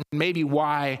important, maybe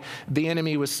why the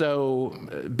enemy was so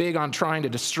big on trying to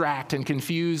distract and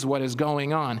confuse what is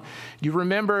going on. You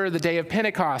remember the day of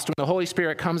Pentecost when the Holy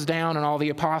Spirit comes down on all the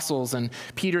apostles and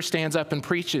Peter stands up and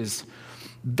preaches.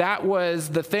 That was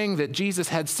the thing that Jesus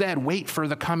had said, wait for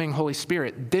the coming Holy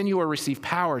Spirit. Then you will receive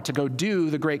power to go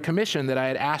do the Great Commission that I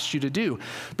had asked you to do.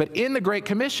 But in the Great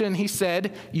Commission, he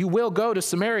said, you will go to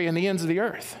Samaria and the ends of the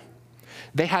earth.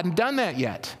 They hadn't done that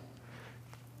yet.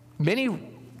 In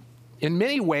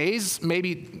many ways,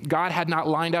 maybe God had not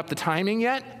lined up the timing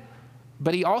yet,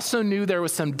 but he also knew there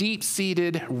was some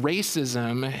deep-seated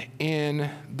racism in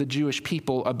the Jewish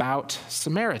people about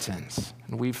Samaritans.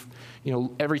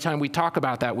 And every time we talk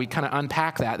about that, we kind of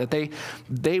unpack that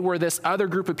they were this other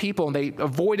group of people, and they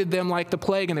avoided them like the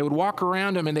plague, and they would walk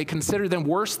around them, and they considered them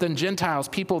worse than Gentiles,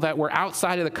 people that were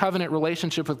outside of the covenant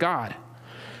relationship with God.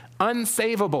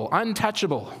 Unsavable,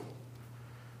 untouchable.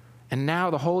 And now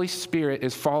the Holy Spirit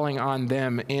is falling on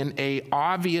them in an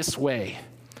obvious way.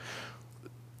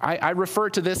 I refer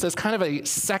to this as kind of a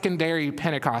secondary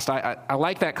Pentecost. I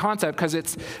like that concept because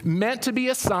it's meant to be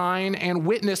a sign and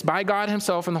witnessed by God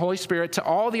himself and the Holy Spirit to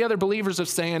all the other believers of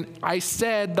saying, I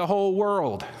said the whole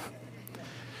world.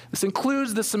 This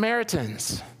includes the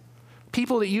Samaritans,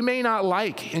 people that you may not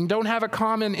like and don't have a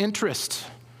common interest.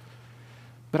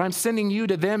 But I'm sending you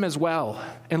to them as well.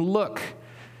 And look,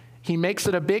 he makes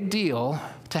it a big deal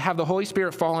to have the Holy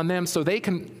Spirit fall on them so they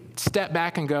can step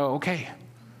back and go, okay,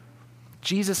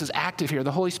 Jesus is active here.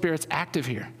 The Holy Spirit's active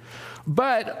here.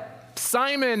 But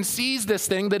Simon sees this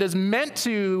thing that is meant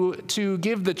to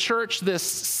give the church this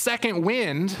second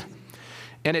wind,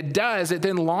 and it does. It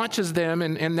then launches them,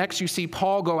 and next you see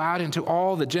Paul go out into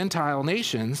all the Gentile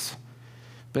nations.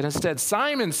 But instead,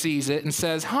 Simon sees it and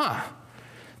says,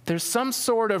 there's some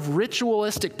sort of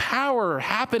ritualistic power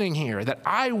happening here that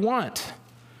I want.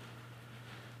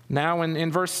 Now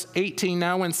in verse 18,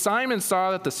 now when Simon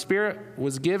saw that the Spirit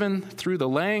was given through the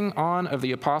laying on of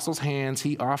the apostles' hands,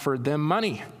 he offered them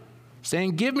money,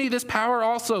 saying, give me this power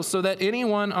also, so that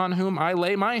anyone on whom I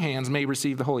lay my hands may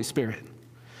receive the Holy Spirit.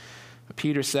 But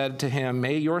Peter said to him,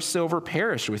 may your silver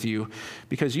perish with you,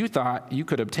 because you thought you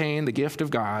could obtain the gift of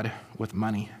God with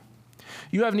money.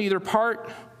 You have neither part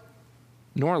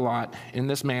nor lot in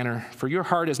this manner, for your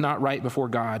heart is not right before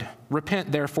God.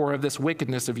 Repent, therefore, of this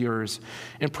wickedness of yours,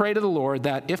 and pray to the Lord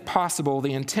that, if possible,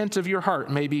 the intent of your heart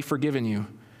may be forgiven you.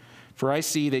 For I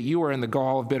see that you are in the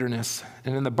gall of bitterness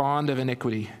and in the bond of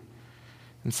iniquity.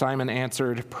 And Simon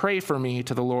answered, pray for me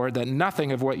to the Lord that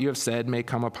nothing of what you have said may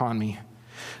come upon me.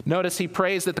 Notice he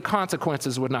prays that the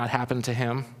consequences would not happen to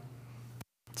him.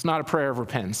 It's not a prayer of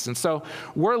repentance. And so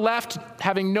we're left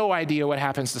having no idea what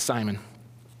happens to Simon.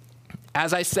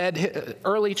 As I said,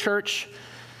 early church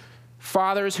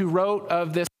fathers who wrote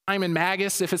of this Simon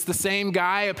Magus, if it's the same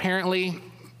guy, apparently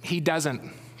he doesn't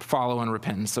follow in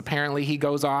repentance. Apparently he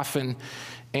goes off and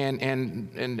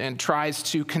tries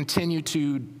to continue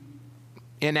to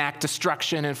enact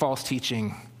destruction and false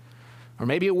teaching. Or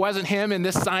maybe it wasn't him and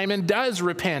this Simon does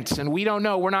repent, and we don't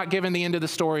know. We're not given the end of the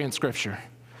story in Scripture.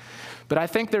 But I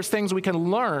think there's things we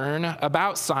can learn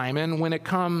about Simon when it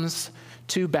comes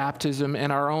to baptism and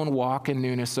our own walk in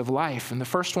newness of life. And the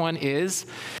first one is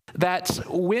that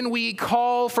when we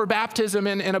call for baptism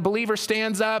and a believer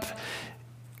stands up,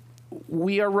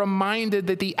 we are reminded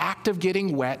that the act of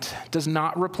getting wet does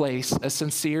not replace a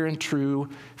sincere and true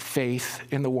faith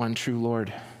in the one true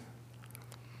Lord.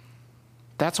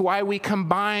 That's why we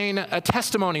combine a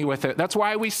testimony with it. That's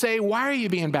why we say, why are you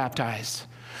being baptized?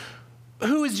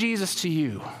 Who is Jesus to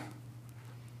you?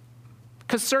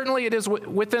 Because certainly it is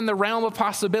within the realm of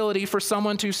possibility for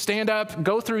someone to stand up,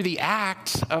 go through the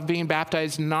act of being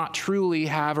baptized, not truly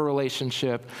have a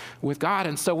relationship with God.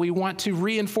 And so we want to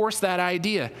reinforce that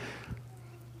idea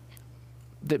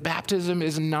that baptism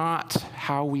is not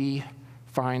how we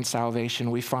find salvation.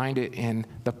 We find it in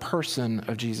the person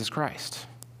of Jesus Christ.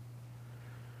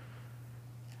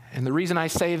 And the reason I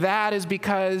say that is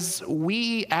because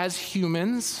we as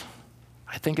humans,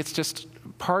 I think it's just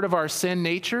part of our sin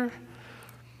nature,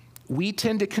 we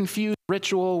tend to confuse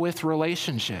ritual with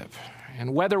relationship.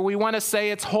 And whether we want to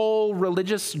say it's whole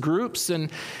religious groups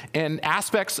and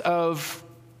aspects of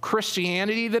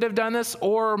Christianity that have done this,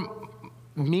 or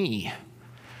me,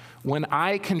 when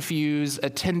I confuse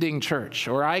attending church,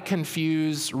 or I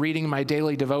confuse reading my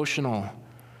daily devotional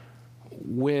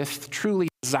with truly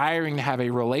desiring to have a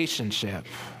relationship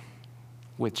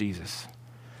with Jesus.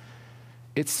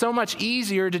 It's so much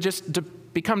easier to just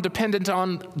become dependent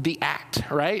on the act,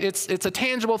 right? It's a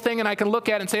tangible thing, and I can look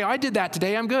at it and say, oh, I did that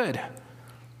today, I'm good.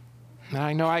 And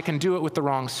I know I can do it with the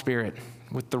wrong spirit,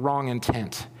 with the wrong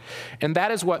intent. And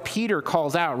that is what Peter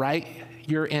calls out, right?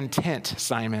 Your intent,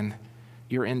 Simon,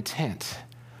 your intent.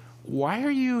 Why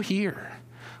are you here?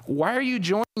 Why are you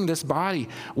joining this body?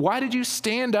 Why did you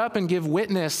stand up and give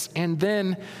witness and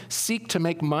then seek to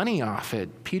make money off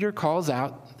it? Peter calls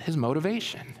out his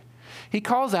motivation. He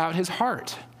calls out his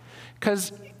heart,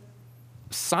 because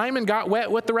Simon got wet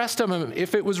with the rest of them.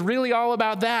 If it was really all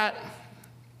about that,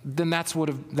 then that would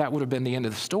have been the end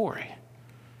of the story.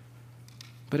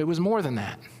 But it was more than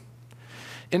that.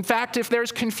 In fact, if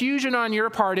there's confusion on your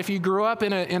part, if you grew up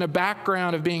in a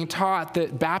background of being taught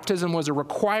that baptism was a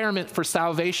requirement for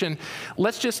salvation,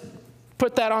 let's just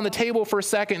put that on the table for a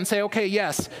second and say, okay,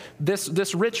 yes,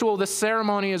 this ritual, this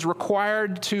ceremony is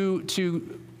required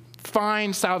to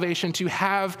find salvation, to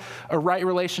have a right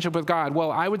relationship with God.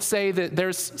 Well, I would say that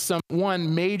there's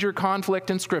one major conflict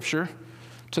in Scripture,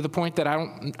 to the point that I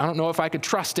don't know if I could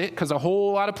trust it, because a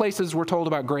whole lot of places we're told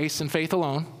about grace and faith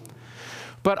alone.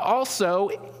 But also,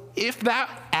 if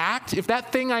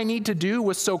that thing I need to do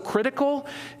was so critical,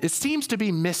 it seems to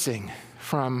be missing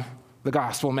from the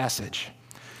gospel message.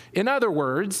 In other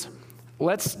words,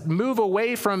 let's move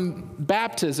away from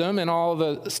baptism and all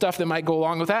the stuff that might go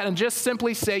along with that and just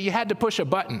simply say you had to push a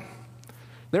button.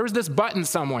 There was this button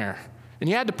somewhere, and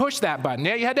you had to push that button.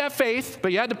 Yeah, you had to have faith,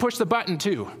 but you had to push the button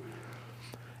too.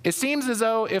 It seems as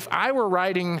though if I were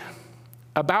writing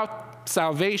about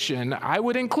salvation, I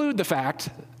would include the fact,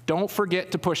 don't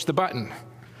forget to push the button.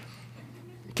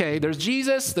 Okay, there's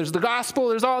Jesus, there's the gospel,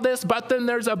 there's all this, but then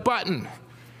there's a button.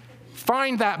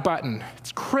 Find that button.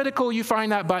 It's critical you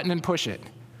find that button and push it.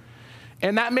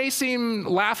 And that may seem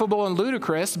laughable and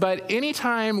ludicrous, but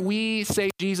anytime we say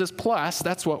Jesus plus,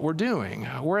 that's what we're doing.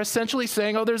 We're essentially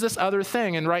saying, oh, there's this other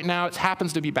thing. And right now it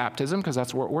happens to be baptism, because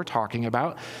that's what we're talking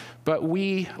about. But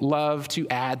we love to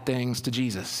add things to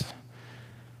Jesus.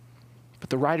 But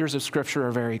the writers of Scripture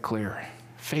are very clear.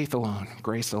 Faith alone,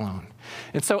 grace alone.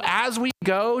 And so as we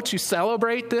go to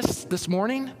celebrate this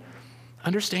morning,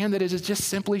 understand that it is just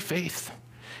simply faith,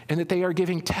 and that they are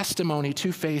giving testimony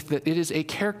to faith, that it is a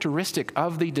characteristic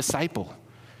of the disciple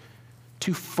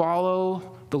to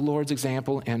follow the Lord's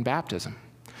example in baptism.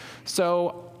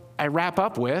 So I wrap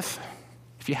up with,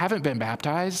 if you haven't been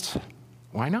baptized,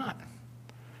 why not?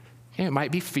 Okay, it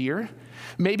might be fear.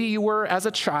 Maybe you were as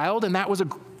a child, and that was a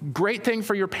great thing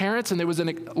for your parents, and there was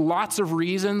lots of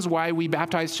reasons why we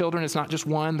baptize children. It's not just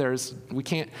one. There's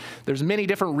many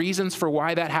different reasons for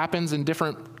why that happens in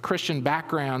different Christian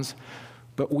backgrounds,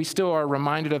 but we still are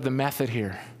reminded of the method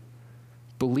here.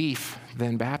 Belief,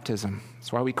 then baptism.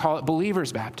 That's why we call it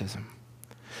believer's baptism.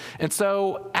 And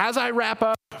so as I wrap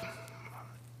up,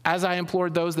 as I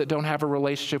implored those that don't have a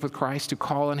relationship with Christ to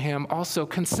call on him, also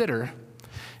consider.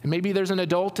 And maybe there's an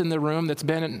adult in the room that's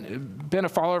been a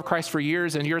follower of Christ for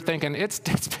years, and you're thinking, it's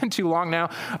been too long now.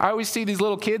 I always see these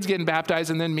little kids getting baptized,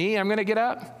 and then me, I'm going to get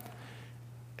up.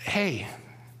 Hey,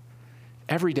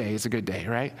 every day is a good day,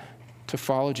 right? To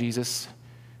follow Jesus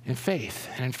in faith.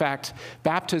 And in fact,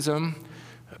 baptism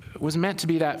was meant to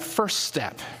be that first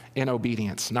step in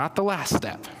obedience, not the last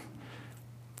step.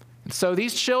 So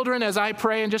these children, as I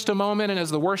pray in just a moment, and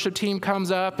as the worship team comes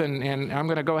up, and I'm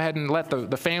going to go ahead and let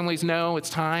the families know it's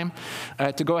time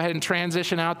to go ahead and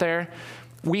transition out there,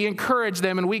 we encourage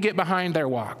them and we get behind their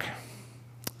walk.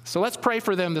 So let's pray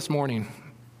for them this morning.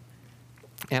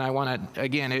 And I want to,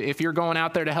 again, if you're going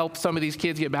out there to help some of these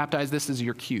kids get baptized, this is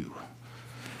your cue.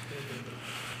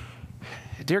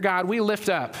 Dear God, we lift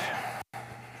up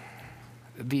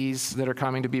these that are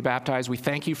coming to be baptized. We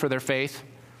thank you for their faith.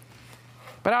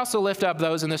 But I also lift up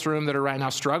those in this room that are right now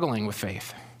struggling with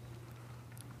faith.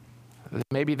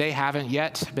 Maybe they haven't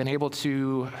yet been able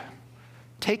to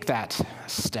take that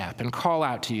step and call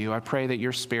out to you. I pray that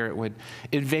your Spirit would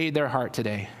invade their heart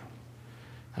today.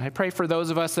 And I pray for those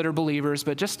of us that are believers,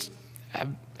 but just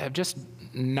have just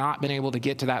not been able to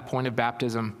get to that point of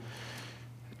baptism,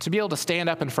 to be able to stand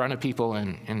up in front of people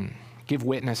and give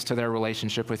witness to their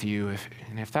relationship with you.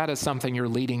 And if that is something you're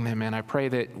leading them in, I pray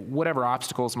that whatever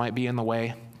obstacles might be in the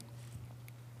way,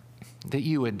 that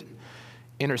you would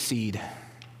intercede.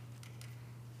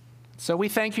 So we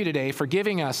thank you today for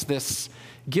giving us this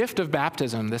gift of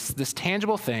baptism, this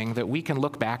tangible thing that we can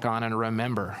look back on and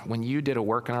remember when you did a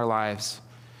work in our lives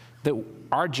that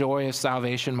our joy of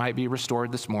salvation might be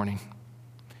restored this morning.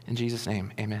 In Jesus'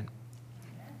 name, amen.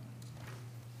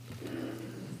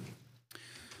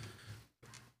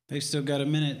 They've still got a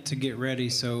minute to get ready,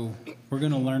 so we're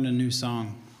going to learn a new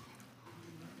song.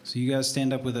 So you guys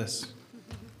stand up with us.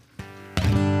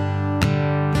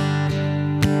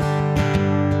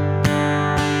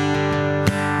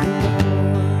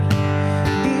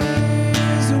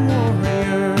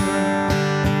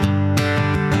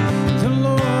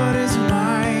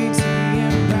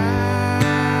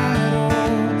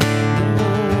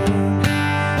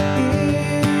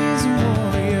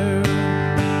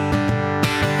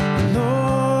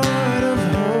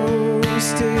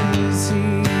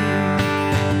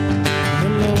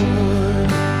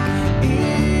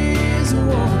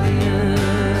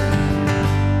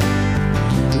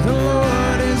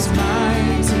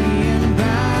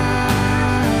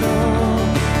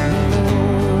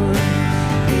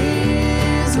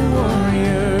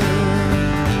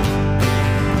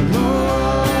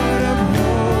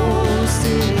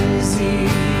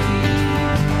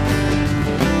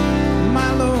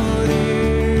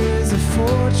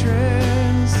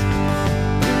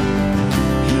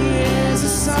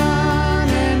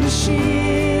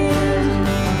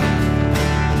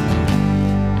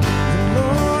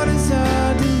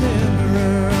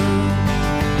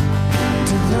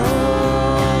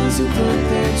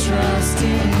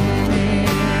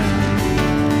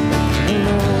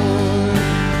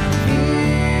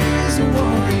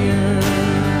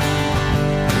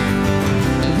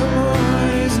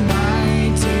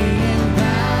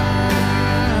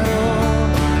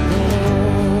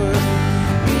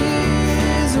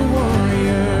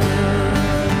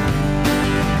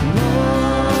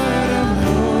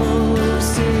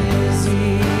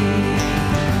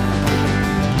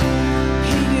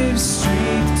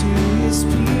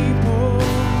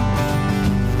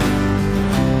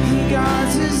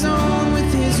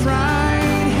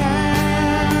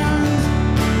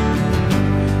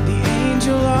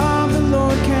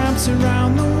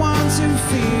 Around the ones who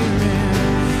fear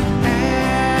him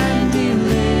and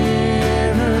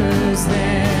delivers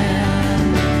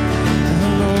them. The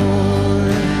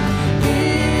Lord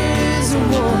is a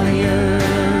warrior.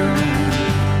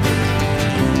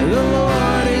 The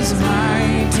Lord is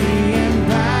mighty in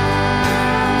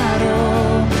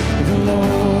battle. The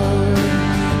Lord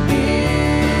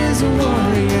is a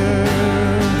warrior.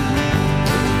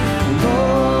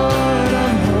 Lord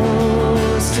of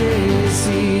hosts is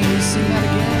he. Sing that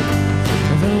again.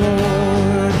 The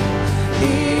Lord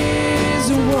is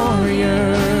a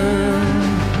warrior.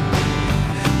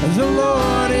 The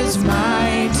Lord is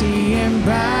mighty in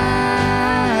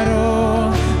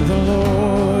battle. The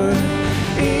Lord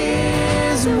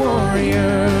is a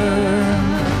warrior.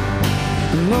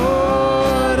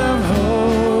 Lord of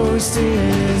hosts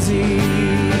is he.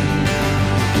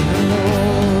 The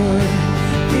Lord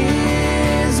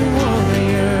is a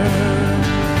warrior.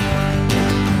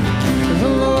 The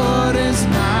Lord is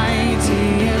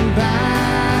mighty in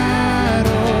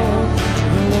battle.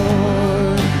 The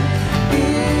Lord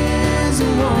is a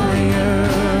warrior.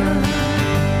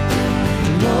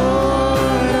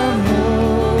 Lord of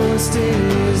hosts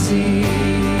is he.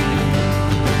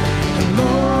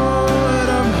 Lord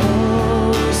of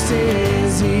hosts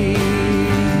is he.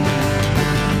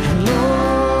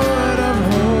 Lord of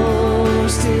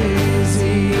hosts is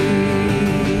he.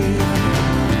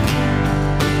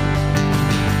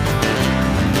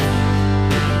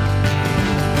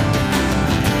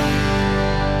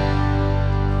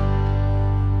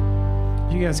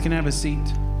 You guys can have a seat.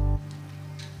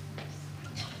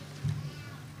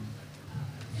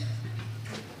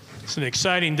 It's an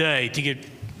exciting day to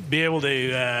be able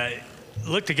to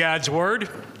look to God's Word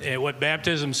at what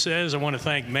baptism says. I want to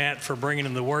thank Matt for bringing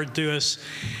in the Word to us,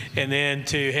 and then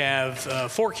to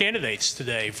have 4 candidates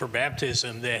today for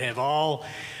baptism that have all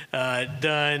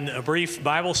done a brief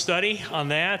Bible study on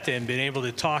that and been able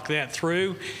to talk that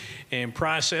through and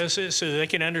process it so that they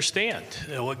can understand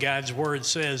what God's Word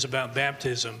says about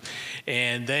baptism.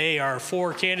 And they are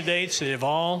 4 candidates that have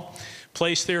all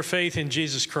placed their faith in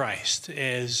Jesus Christ,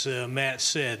 as Matt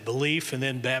said, belief and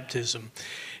then baptism.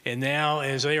 And now,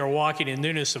 as they are walking in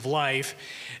newness of life,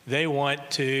 they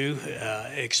want to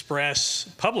express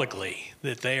publicly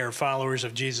that they are followers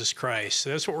of Jesus Christ.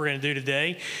 So that's what we're going to do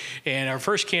today. And our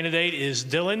first candidate is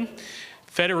Dylan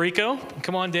Federico.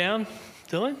 Come on down,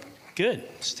 Dylan. Good.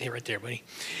 Stay right there, buddy.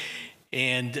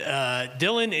 And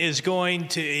Dylan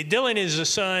is the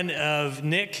son of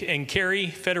Nick and Carrie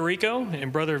Federico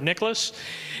and brother of Nicholas.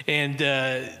 And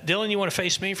Dylan, you want to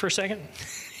face me for a second?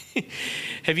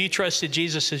 Have you trusted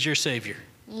Jesus as your Savior?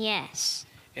 Yes.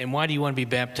 And why do you want to be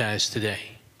baptized today?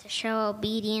 To show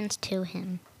obedience to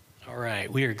him. All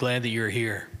right, we are glad that you're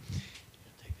here.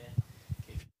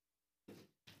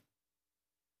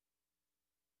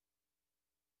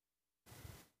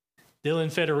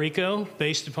 Dylan Federico,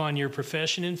 based upon your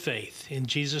profession and faith in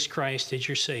Jesus Christ as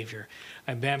your Savior,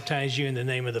 I baptize you in the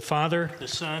name of the Father, the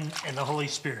Son, and the Holy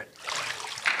Spirit.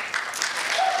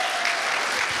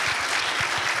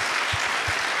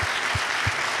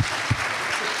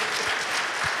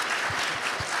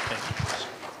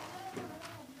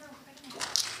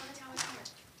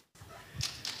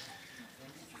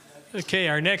 Okay,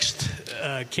 our next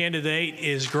candidate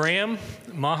is Graham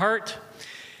Mahart,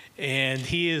 and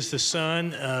he is the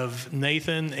son of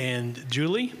Nathan and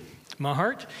Julie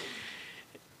Mahart.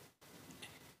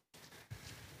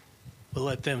 We'll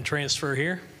let them transfer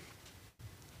here.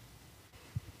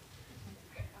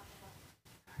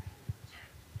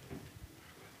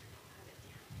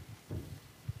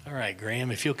 All right,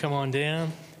 Graham, if you'll come on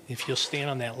down, if you'll stand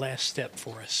on that last step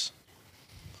for us.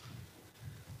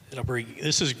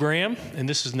 This is Graham, and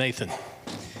this is Nathan.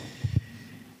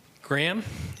 Graham,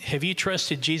 have you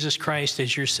trusted Jesus Christ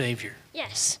as your Savior?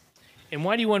 Yes, And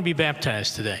why do you want to be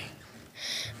baptized today?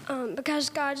 because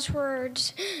God's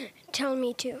words tell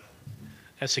me to.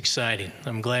 That's exciting.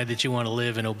 I'm glad that you want to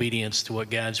live in obedience to what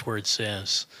God's Word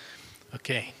says.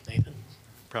 Okay, Nathan.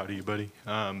 Proud of you, buddy.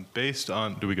 Based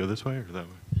on, do we go this way or that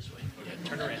way? This way. Yeah,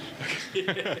 turn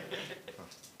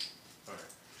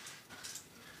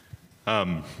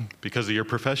around. Because of your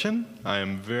profession, I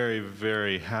am very,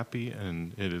 very happy,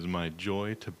 and it is my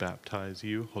joy to baptize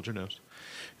you. Hold your nose.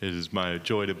 It is my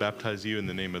joy to baptize you in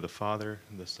the name of the Father,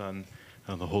 and the Son,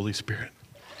 and the Holy Spirit.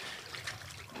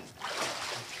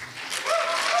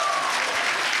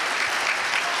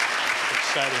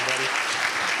 Exciting, buddy.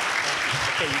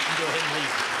 Okay, you can go ahead and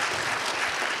leave.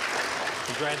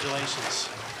 Congratulations.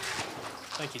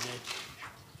 Thank you, Dave.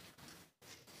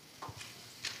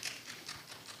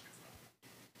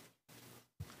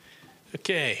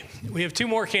 Okay, we have two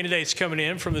more candidates coming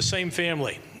in from the same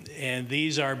family, and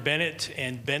these are Bennett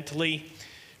and Bentley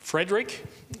Frederick.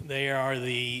 They are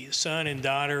the son and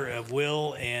daughter of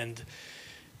Will and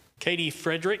Katie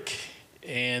Frederick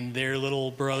and their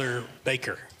little brother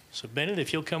Baker. So Bennett,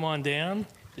 if you'll come on down,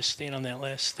 just stand on that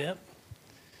last step.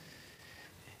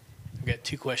 I've got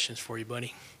two questions for you,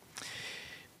 buddy.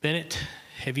 Bennett,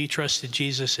 have you trusted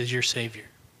Jesus as your Savior?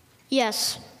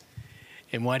 Yes,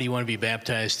 And why do you want to be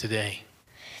baptized today?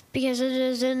 because it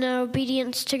is in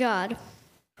obedience to God.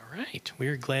 All right,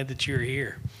 we're glad that you're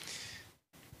here.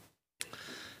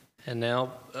 And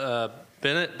now,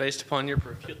 Bennett, based upon your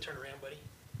If you'll turn around, buddy,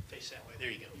 face that way.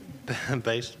 There you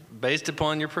go. based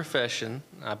upon your profession,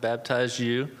 I baptize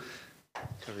you.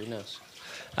 Cover your nose.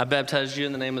 I baptize you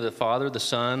in the name of the Father, the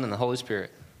Son, and the Holy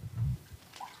Spirit.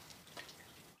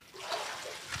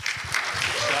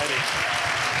 Exciting.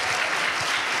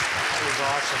 That was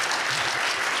awesome.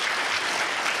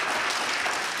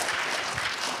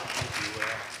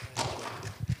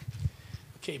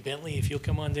 Okay, Bentley, if you'll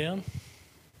come on down.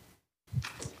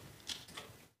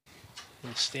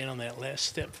 And stand on that last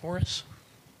step for us.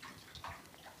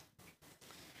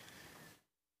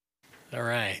 All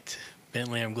right.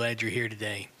 Bentley, I'm glad you're here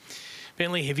today.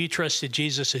 Bentley, have you trusted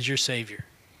Jesus as your Savior?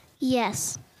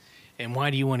 Yes, And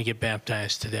why do you want to get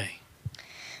baptized today?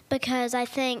 because I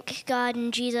think God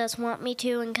and Jesus want me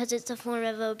to, and because it's a form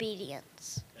of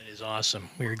obedience. That is awesome.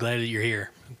 We're glad that you're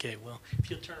here. Okay, well, if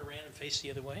you'll turn around and face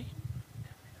the other way.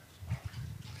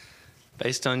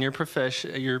 Based on your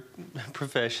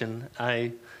profession,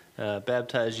 I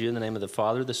baptize you in the name of the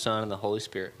Father, the Son, and the Holy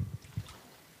Spirit.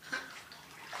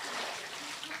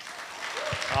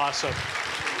 Awesome.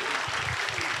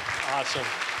 Awesome.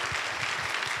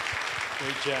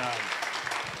 Great job.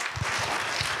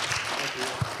 Thank you.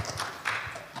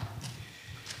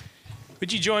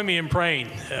 Would you join me in praying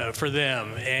for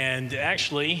them and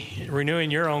actually renewing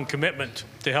your own commitment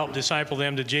to help disciple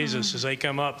them to Jesus as they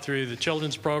come up through the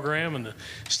children's program and the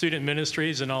student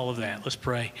ministries and all of that? Let's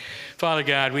pray. Father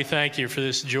God, we thank you for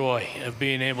this joy of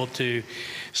being able to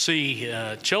see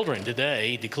children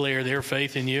today declare their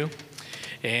faith in you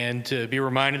and to be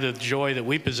reminded of the joy that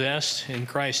we possess in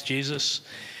Christ Jesus,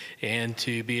 and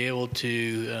to be able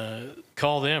to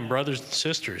call them brothers and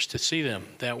sisters, to see them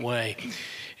that way.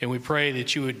 And we pray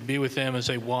that you would be with them as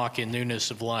they walk in newness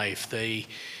of life. They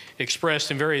expressed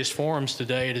in various forms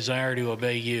today a desire to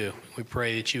obey you. We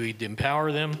pray that you would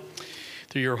empower them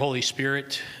through your Holy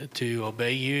Spirit to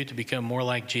obey you, to become more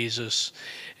like Jesus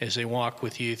as they walk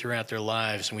with you throughout their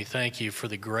lives. And we thank you for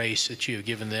the grace that you have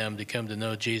given them to come to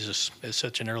know Jesus at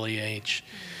such an early age.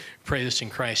 Pray this in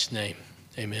Christ's name.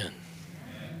 Amen.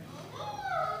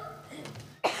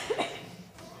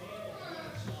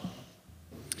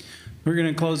 We're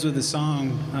going to close with a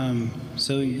song.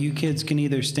 So you kids can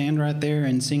either stand right there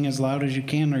and sing as loud as you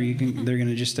can, or they're going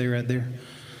to just stay right there.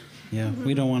 Yeah,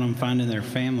 we don't want them finding their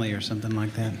family or something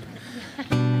like that.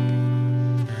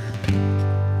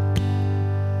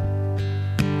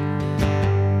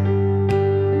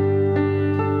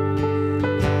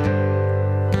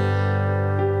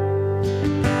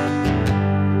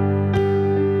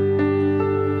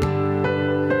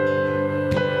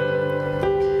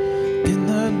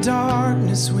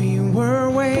 We were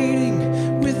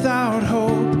waiting without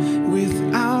hope,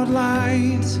 without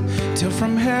light, till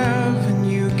from heaven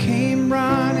you came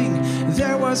running.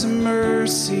 There was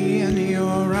mercy in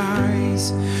your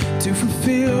eyes to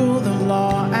fulfill the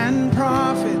law and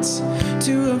prophets.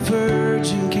 To a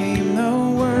virgin came the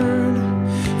word,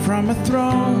 from a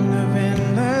throne of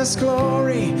endless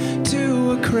glory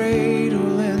to a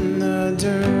cradle in the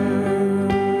dirt.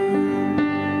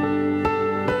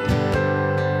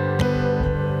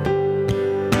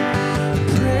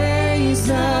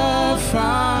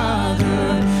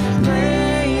 Father,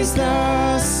 praise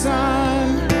the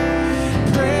Son,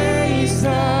 praise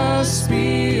the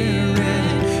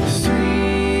Spirit,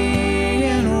 three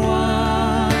in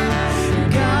one.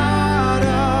 God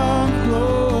of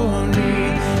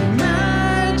glory,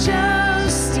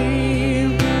 majesty,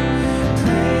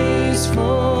 praise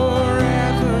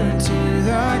forever to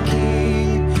the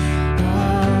King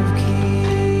of Kings.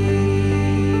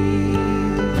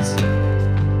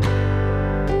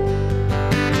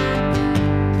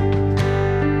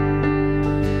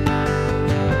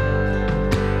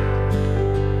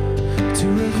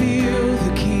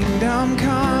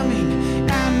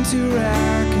 To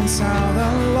reconcile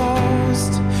the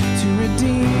lost, to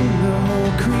redeem the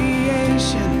whole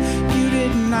creation. You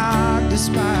did not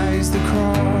despise the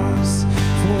cross,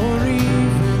 for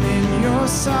even in your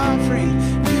suffering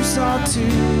you saw to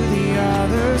the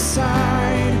other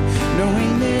side,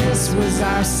 knowing this was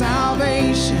our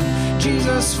salvation.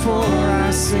 Jesus, for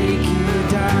our sake you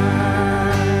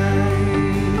died.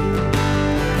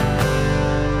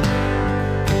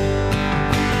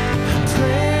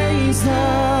 Praise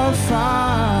the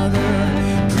Father,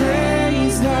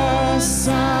 praise the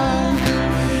Son,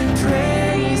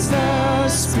 praise the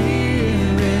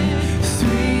Spirit,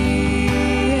 three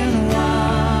in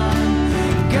one.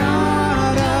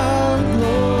 God of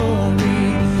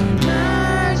glory,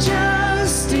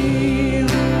 majesty,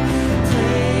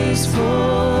 praise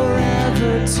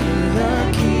forever to the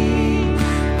King of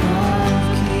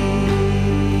Kings.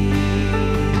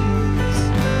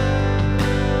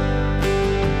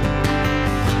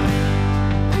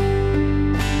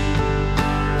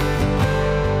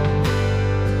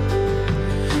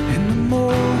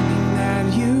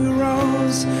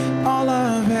 All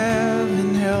of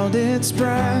heaven held its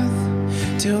breath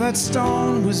till that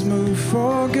stone was moved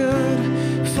for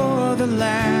good, for the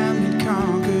Lamb had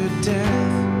conquered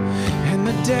death, and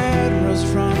the dead rose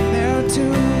from their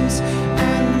tombs,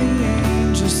 and the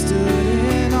angels stood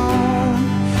in awe,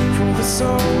 for the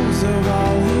souls of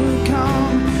all who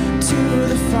come to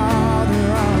the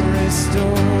Father are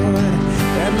restored.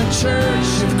 And the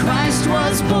church of Christ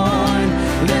was born,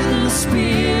 then the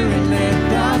Spirit lit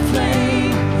the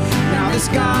flame. Now this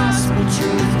gospel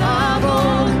truth of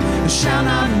old shall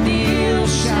not kneel,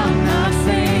 shall not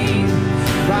faint.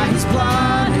 By his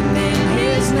blood and in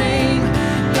his name,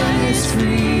 in his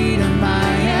freedom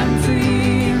I am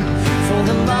free. For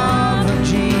the love of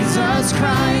Jesus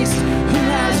Christ, who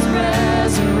has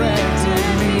resurrected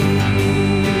me.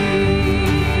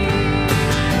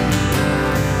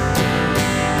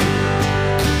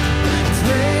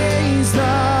 Praise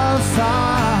the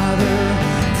Father,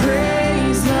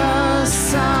 praise the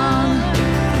Son,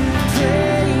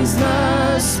 praise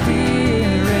the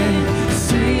Spirit,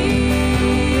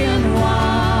 three in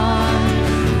one.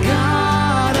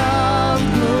 God of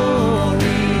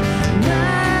glory,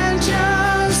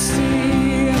 majesty,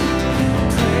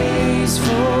 praise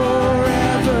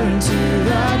forever to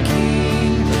the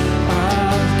King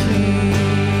of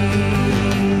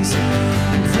Kings.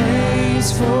 Praise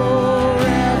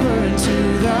forever to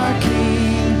the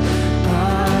King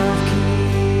of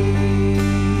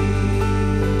Kings.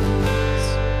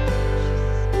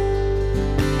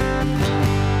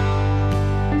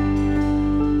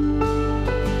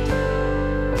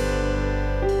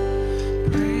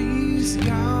 Praise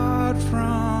God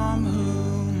from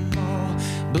whom all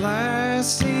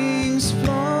blessings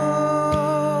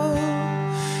flow.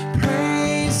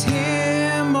 Praise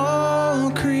him, all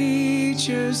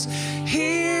creatures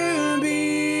here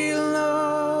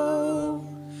below.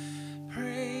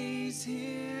 Praise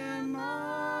him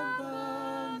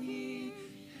above, ye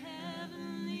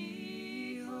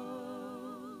heavenly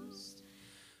host.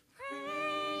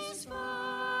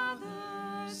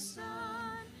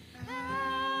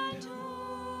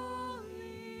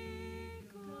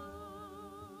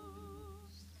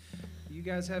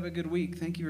 You guys have a good week. Thank you.